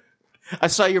it. I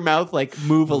saw your mouth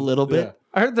move a little bit.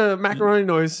 I heard the macaroni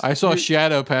noise. I saw a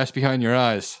shadow pass behind your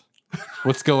eyes.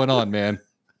 What's going on, man?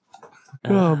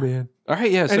 Oh man. All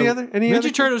right, yeah. So Any other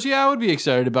Ninja Turtles? Yeah, I would be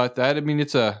excited about that. I mean,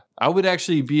 I would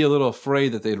actually be a little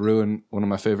afraid that they'd ruin one of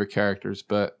my favorite characters,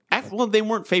 but Well, they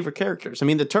weren't favorite characters. I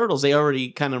mean, the Turtles, they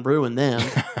already kind of ruined them.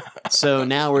 So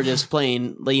now we're just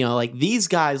playing, like these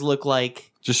guys look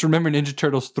like... just remember Ninja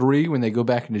Turtles 3 when they go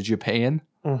back into Japan?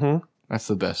 Mm-hmm. That's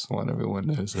the best one. Everyone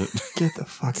knows it. Get the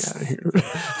fuck out of here.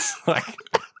 It's like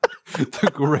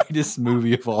the greatest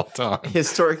movie of all time.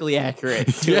 historically accurate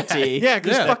to a T. Yeah,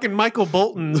 because fucking Michael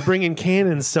Bolton's bringing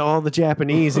cannons to all the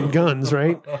Japanese and guns,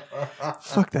 right?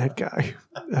 Fuck that guy.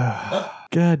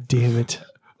 God damn it.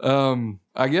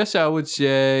 I guess I would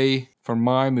say for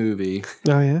my movie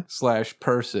Oh, yeah? /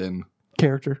 person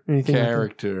Character? Anything like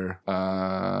character. that?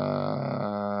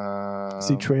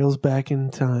 See, trails back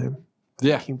in time.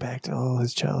 Yeah. Thinking back to all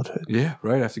his childhood. Yeah,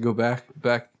 right. I have to go back.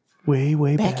 Way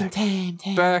back. in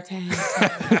time. Back.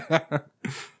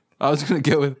 I was going to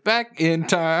go with back in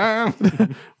time.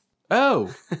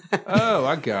 Oh,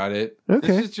 I got it. Okay.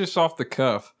 This is just off the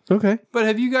cuff. Okay. But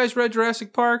have you guys read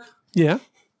Jurassic Park? Yeah.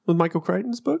 With Michael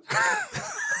Crichton's book?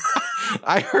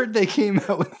 I heard they came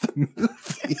out with the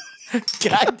movie.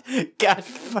 God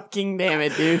fucking damn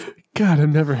it, dude. God,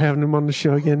 I'm never having him on the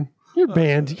show again. You're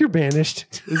banned. You're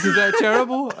banished. Isn't that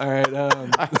terrible? All right.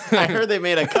 I heard they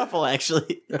made a couple,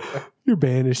 actually. You're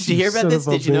banished. Did you hear about this?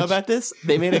 Did you know bitch. about this?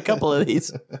 They made a couple of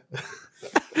these.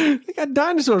 They got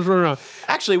dinosaurs running around.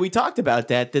 Actually, we talked about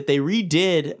that they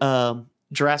redid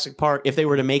Jurassic Park. If they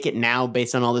were to make it now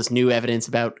based on all this new evidence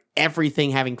about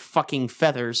everything having fucking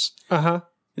feathers, Uh-huh.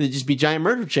 it'd just be giant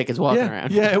murder chickens walking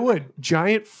around. Yeah, it would.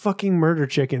 Giant fucking murder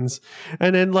chickens.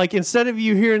 And then, like, instead of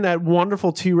you hearing that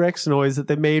wonderful T-Rex noise that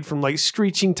they made from, like,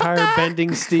 screeching tire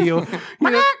bending steel, you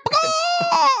know,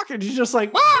 and you're just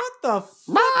like, what the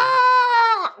fuck?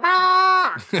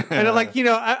 And then, like, you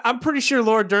know, I'm pretty sure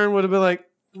Laura Dern would have been like,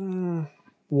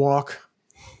 walk.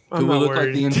 It I'm would not look like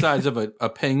worried. the insides of a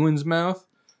penguin's mouth,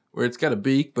 where it's got a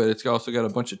beak, but it's also got a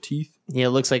bunch of teeth. Yeah, it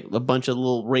looks like a bunch of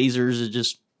little razors that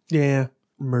just... Yeah.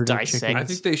 Murder Dissect. chickens. I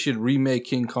think they should remake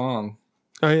King Kong.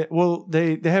 Oh, yeah. Well,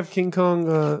 they have King Kong.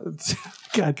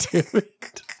 God damn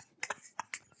it!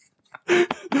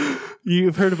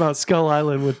 You've heard about Skull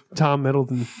Island with Tom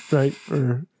Hiddleston, right?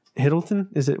 Or Hiddleston?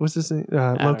 Is it? What's his name?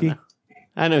 Loki. know.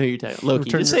 I know who you're talking. Loki.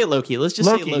 Return- Just say Loki. Let's just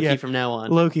Loki, say Loki yeah. from now on.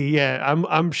 Loki. Yeah,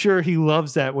 I'm sure he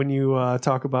loves that when you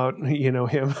talk about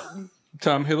him.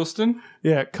 Tom Hiddleston?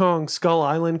 Yeah, Kong Skull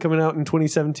Island coming out in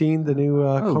 2017. The new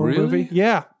Kong really? movie.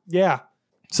 Yeah.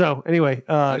 So anyway,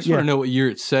 I just want to know what year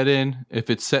it's set in. If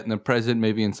it's set in the present,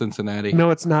 maybe in Cincinnati. No,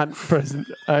 it's not present.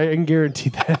 I can guarantee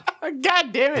that.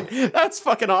 God damn it. That's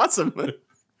fucking awesome.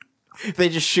 They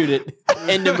just shoot it.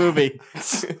 End of movie.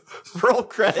 Roll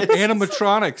credits.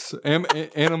 Animatronics.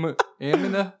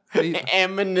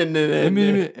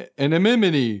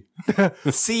 Anonymity.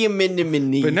 See him in the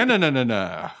mini.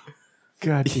 Banana.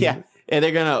 God damn Yeah. it. And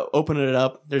they're going to open it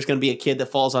up. There's going to be a kid that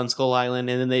falls on Skull Island,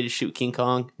 and then they just shoot King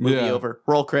Kong. Movie Yeah. over.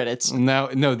 Roll credits. Now,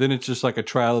 no, then it's just like a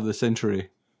trial of the century.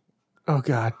 Oh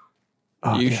God.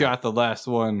 Oh, You God. shot the last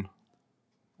one.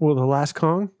 Well, the last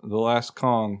Kong. The last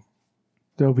Kong.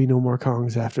 There'll be no more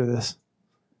Kongs after this.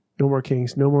 No more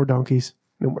kings. No more donkeys.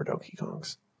 No more Donkey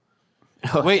Kongs.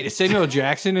 Wait, is Samuel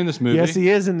Jackson in this movie? Yes, he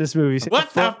is in this movie.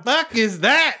 What the fuck is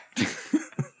that?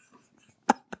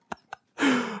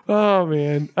 Oh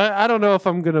man, I don't know if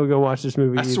I'm gonna go watch this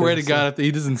movie. I swear either, to so- God, if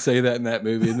he doesn't say that in that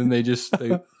movie, and then they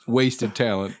wasted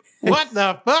talent. What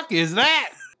the fuck is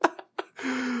that?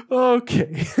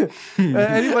 Okay.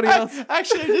 Anybody else?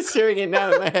 Actually, I'm just hearing it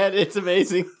now in my head. It's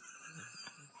amazing.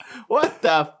 What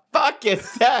the fuck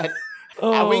is that?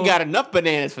 Oh, We got enough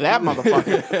bananas for that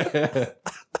motherfucker.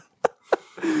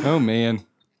 Oh man!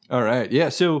 All right, yeah.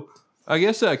 So I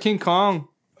guess King Kong.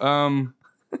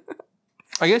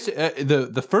 I guess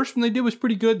the first one they did was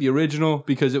pretty good. The original,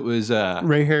 because it was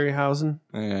Ray Harryhausen.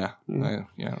 I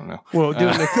don't know. Well,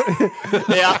 doing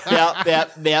the.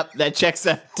 Yep. That checks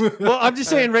out. Well, I'm just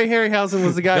saying Ray Harryhausen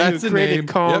was the guy That's who a created name.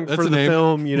 Kong Yep, that's for a the name.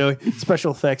 film. You know,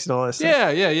 special effects and all that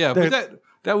stuff. Yeah. But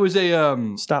that was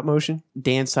a Stop motion.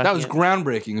 Dance. that was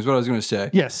groundbreaking, is what I was going to say.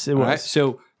 Yes, it All was. right,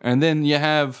 so and then you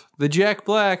have the Jack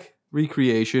Black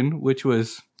recreation, which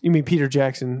was You mean Peter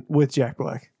Jackson with Jack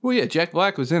Black? Jack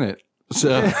Black was in it.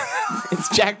 So It's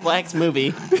Jack Black's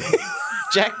movie.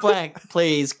 Jack Black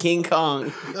plays King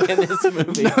Kong in this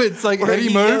movie. No, it's like where Eddie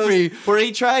he Murphy. where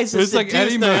he tries to It's like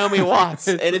seduce Eddie Naomi Mur- Watts,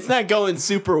 and it's not going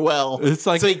super well. It's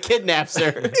like- so he kidnaps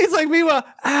her. He's like, meanwhile,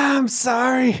 I'm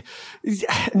sorry. And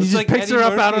he just like picks Eddie her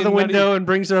up out Murphy of the and window and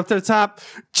brings her up to the top.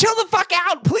 Chill the fuck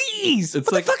out, please. It's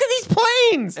What like- the fuck are these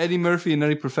planes? Eddie Murphy and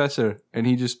Nutty Professor, and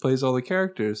he just plays all the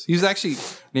characters. He's actually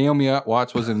Naomi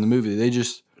Watts wasn't in the movie.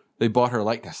 They bought her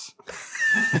likeness.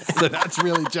 So that's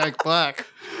really Jack Black.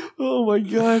 Oh my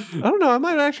god! I don't know. I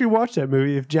might actually watch that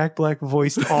movie if Jack Black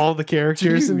voiced all the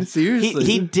characters. Dude, seriously.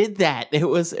 He did that. It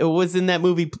was in that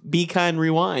movie Be Kind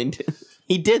Rewind.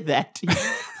 He did that.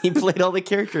 He played all the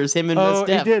characters. Him and Oh, Mos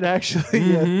he Def. did actually.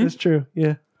 Yeah, that's true.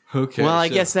 Yeah. Okay. Well, I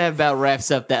so- guess that about wraps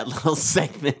up that little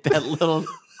segment. That little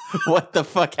what the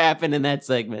fuck happened in that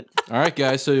segment. All right,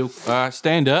 guys. So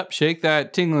stand up, shake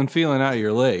that tingling feeling out of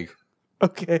your leg.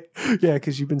 Okay. Yeah,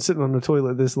 because you've been sitting on the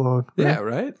toilet this long. Yeah,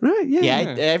 right? Right. Yeah.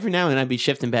 Yeah, every now and then I'd be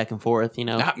shifting back and forth. You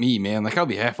know, Not me, man. Like I'll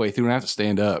be halfway through and I have to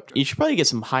stand up. you should probably get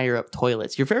some higher up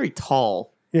toilets. You're very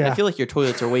tall. Yeah. I feel like your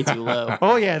toilets are way too low.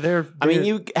 Oh yeah, they're. I mean,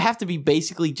 you have to be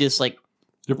basically just like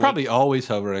You're probably always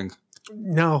hovering.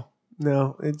 No,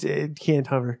 it can't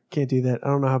hover. Can't do that. I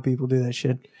don't know how people do that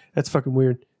shit. That's fucking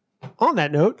weird. On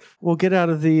that note, we'll get out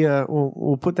of the.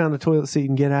 We'll put down the toilet seat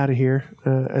and get out of here,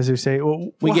 as they say.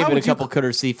 Well, we how gave it a would you- couple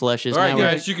Cutter C flushes. All right, Now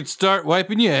we're- guys, you can start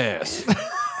wiping your ass.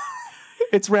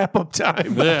 It's wrap up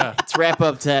time. Yeah. It's wrap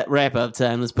up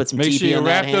time. Let's put some Make TP sure you on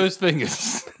wrap that hand. those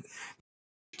fingers.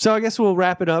 So I guess we'll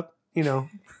wrap it up. You know,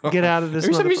 get out of this.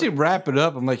 Every time you motherfucker. say wrap it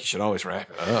up, I'm like, you should always wrap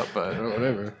it up, but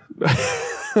whatever.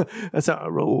 That's how I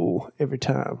roll every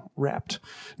time. Wrapped.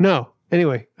 No.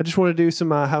 Anyway, I just want to do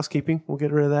some housekeeping. We'll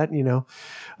get rid of that. You know,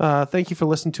 thank you for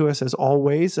listening to us as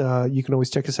always. You can always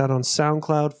check us out on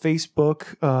SoundCloud,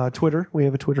 Facebook, Twitter. We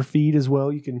have a Twitter feed as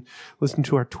well. You can listen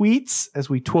to our tweets as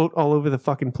we twote all over the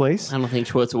fucking place. I don't think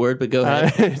 "twot's" a word, but go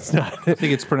ahead. It's not. I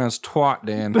think it's pronounced twat,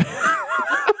 Dan.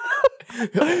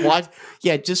 Watch,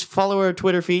 yeah, just follow our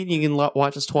Twitter feed. You can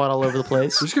watch us twat all over the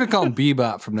place. I'm just going to call him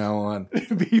Bebop from now on.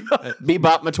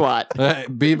 Bebop my twat.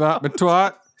 Bebop, my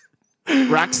twat.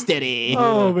 Rock steady.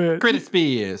 Oh man. Critter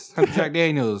Spears. I'm Jack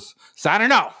Daniels.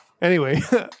 Signing off. Anyway,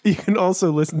 you can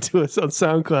also listen to us on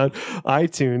SoundCloud,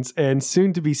 iTunes, and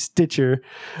soon to be Stitcher,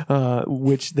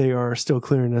 which they are still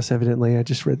clearing us, evidently. I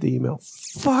just read the email.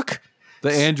 Fuck.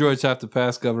 The androids have to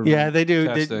pass government. Yeah, they do.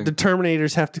 testing. The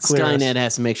Terminators have to clear us. Skynet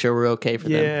has to make sure we're okay for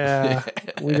them. Yeah.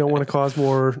 We don't want to cause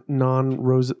more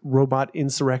non-robot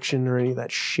insurrection or any of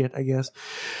that shit, I guess.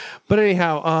 But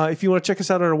anyhow, if you want to check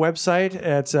us out on our website,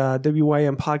 it's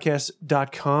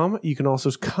wympodcast.com. You can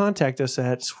also contact us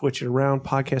at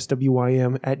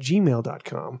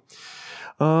switchitaroundpodcastwym@gmail.com.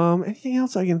 Anything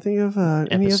else I can think of?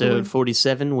 Any other Episode one?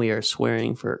 47, we are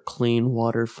swearing for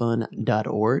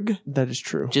cleanwaterfund.org. That is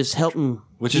true. Just helping.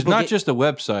 Which is not just a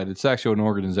website, it's actually an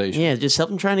organization. Yeah, just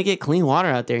helping trying to get clean water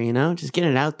out there, you know? Just get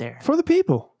it out there. For the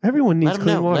people. Everyone needs Let them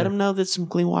clean know. water. Let them know there's some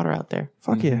clean water out there.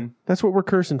 Fuck yeah. That's what we're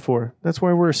cursing for. That's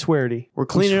why we're a swearty. We're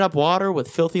cleaning up water with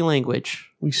filthy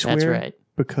language. We swear That's right.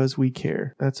 because we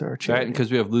care. That's our That charity. and because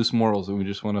we have loose morals and we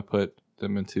just want to put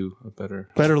them into a better.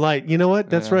 Better light. You know what?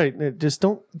 That's Yeah. right. Just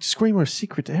don't scream our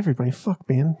secret to everybody. Fuck,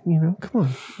 man. You know, come on.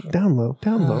 Down low.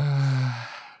 Down low.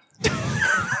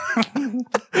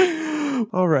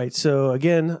 All right. So,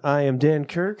 again, I am Dan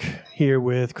Kirk here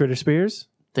with Critter Spears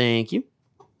Thank you.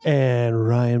 and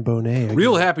Ryan Bonet. again.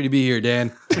 Real happy to be here,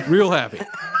 Dan. Real happy.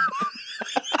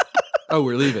 Oh,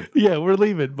 we're leaving. Yeah, we're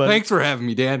leaving. But Thanks for having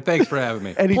me, Dan. Thanks for having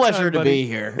me. anytime, Pleasure to buddy. be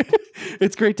here.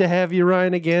 It's great to have you,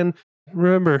 Ryan, again.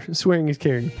 Remember, swearing is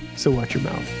caring. So watch your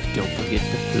mouth. Don't forget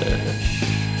to flush.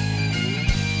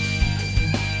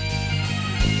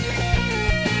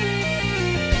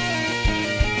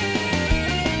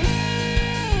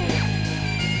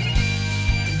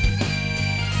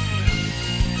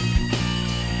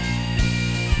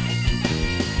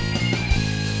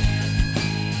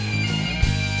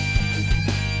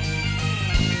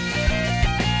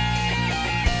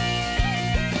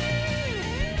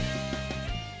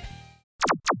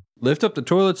 Lift up the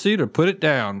toilet seat or put it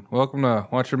down. Welcome to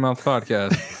Watch Your Mouth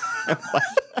Podcast.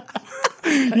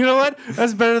 You know what?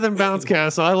 That's better than Bounce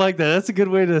Castle. I like that. That's a good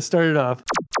way to start it off.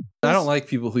 I don't like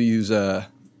people who use LOLs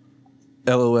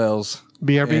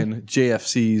BRB? and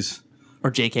JFCs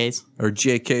Or JKs. or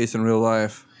JKs in real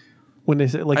life. When they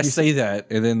say, like, I you say that,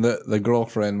 and then the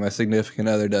girlfriend, my significant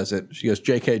other, does it. She goes,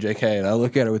 JK, JK, and I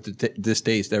look at her with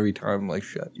distaste every time. I'm like,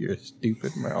 shut your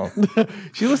stupid mouth.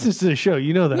 she listens to the show.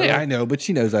 You know that. Yeah, right? I know, but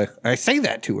she knows I say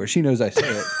that to her. She knows I say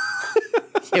it.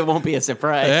 It won't be a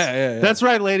surprise. Yeah. That's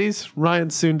right, ladies.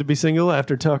 Ryan's soon to be single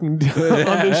after talking on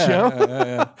this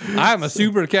show. I'm a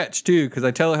super catch too because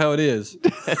I tell it how it is.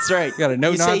 That's right. Got a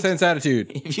no You say- nonsense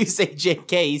attitude. If you say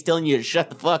JK, he's telling you to shut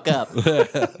the fuck up.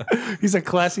 He's a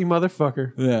classy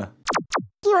motherfucker. Yeah.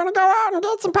 You wanna go out and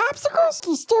get some popsicles?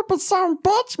 You stupid son of a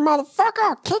bitch, motherfucker.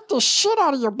 I'll kick the shit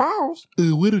out of your balls.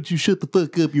 Why don't you shut the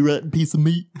fuck up, you rotten piece of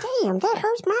meat? Damn, that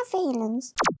hurts my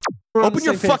feelings. We're on Open the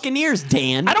your same page. fucking ears,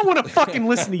 Dan. I don't want to fucking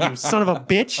listen to you, son of a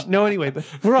bitch. No, anyway, but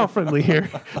we're all friendly here.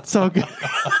 It's all good.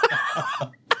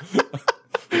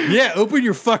 Yeah, open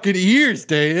your fucking ears,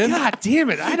 Dan. God damn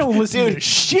it. I don't listen to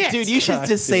shit. Dude, you should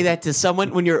just say that to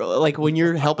someone when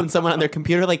you're helping someone on their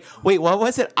computer. Like, wait, what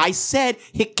was it? I said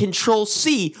hit Control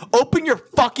C. Open your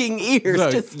fucking ears.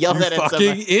 Look, just yell you that at fucking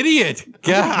someone. idiot.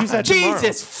 God. Use that tomorrow.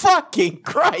 Jesus fucking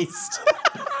Christ!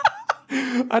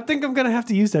 I think I'm going to have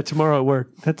to use that tomorrow at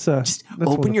work. That's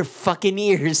Open your fucking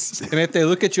ears. And if they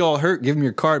look at you all hurt, give them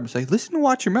your card and say, listen to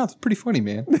Watch Your Mouth. It's pretty funny,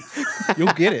 man.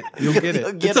 You'll get it. You'll get it.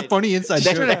 You'll get It's a it. funny inside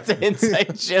joke. That's an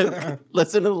inside joke.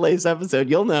 Listen to the latest episode.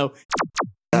 You'll know.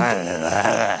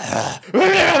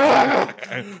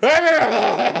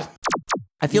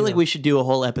 I feel like we should do a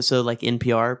whole episode like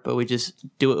NPR, but we just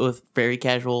do it with very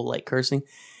casual like cursing.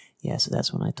 Yeah, so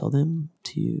that's when I told them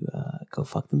to go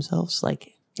fuck themselves,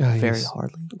 like very yes.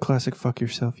 hardly, Classic fuck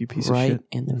yourself, you piece of right shit.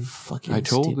 in their fucking I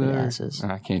told stupid her. asses.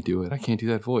 I can't do it. I can't do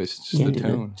that voice. It's just Can't the do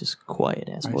tone. that, just quiet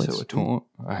ass I voice. so a tone.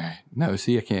 No,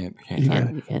 see, I can't. I can't. You try.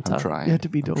 can't- you can't I'm talk. trying. You have to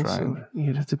be I'm dulcet. trying.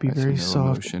 You have to be I see very no soft.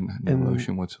 emotion, no and-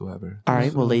 emotion whatsoever. All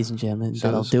right, well, ladies and gentlemen,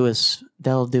 So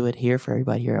that'll do it here for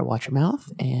everybody here at Watch Your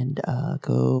Mouth, and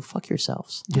go fuck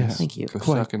yourselves. Yes. Thank you. Go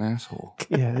Quite. suck an asshole.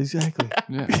 Yeah, exactly.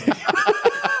 Yeah.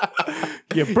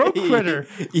 You broke critter.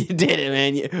 You did it,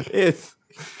 man.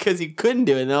 Because you couldn't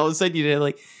do it, and all of a sudden you did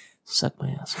like suck my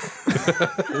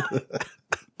asshole.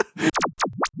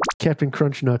 Captain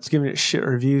Crunch Nuts giving it shit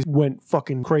reviews went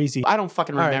fucking crazy. I don't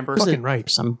fucking All right, remember. fucking right.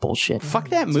 Some bullshit. Fuck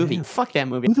that movie. Damn. Fuck that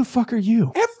movie. Who the fuck are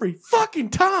you? Every fucking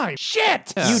time.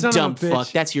 Shit. You Son of a dumb bitch.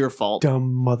 fuck. That's your fault.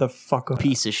 Dumb motherfucker.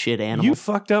 Piece of shit animal. You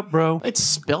fucked up, bro. It's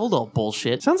spelled all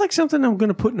bullshit. Sounds like something I'm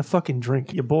gonna put in a fucking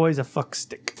drink. Your boy's a fuck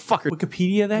stick. Fucker.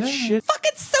 Wikipedia that shit.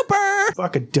 Fucking super.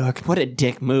 Fuck a duck. What a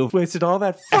dick move. Wasted all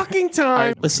that fucking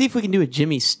time. Let's see if we can do a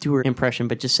Jimmy Stewart impression,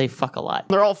 but just say fuck a lot.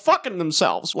 They're all fucking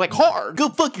themselves, like hard. Go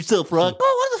fuck yourself, Rock.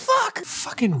 Oh, what the fuck?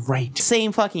 Fucking right.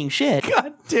 Same fucking shit.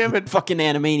 God damn it. Fucking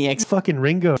Animaniacs. Fucking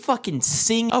Ringo. Fucking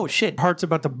sing. Oh shit. Heart's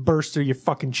about to burst through your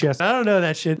fucking chest. I don't know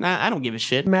that shit. Nah, I don't give a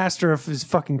shit. Master of his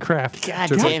fucking craft. God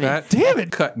Just like damn it. that. Damn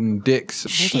it. Cutting dicks.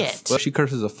 Shit. Well, she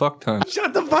curses a fuck ton.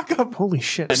 Shut the fuck up. Holy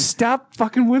shit. Stop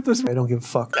fucking with us. I don't give a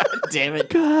fuck. Damn it.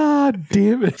 God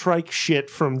damn it. Trike shit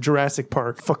from Jurassic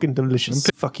Park. Fucking delicious.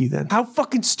 Fuck you then. How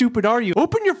fucking stupid are you?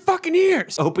 Open your fucking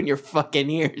ears. Open your fucking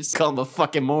ears. Call him a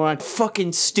fucking moron.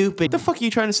 Fucking stupid. The fuck are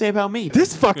you trying to say about me?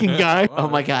 This fucking guy. Oh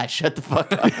my god, shut the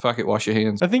fuck up. Fuck it, wash your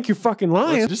hands. I think you're fucking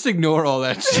lying. Just ignore all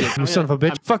that shit. You son of a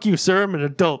bitch. Fuck you, sir. I'm an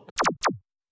adult.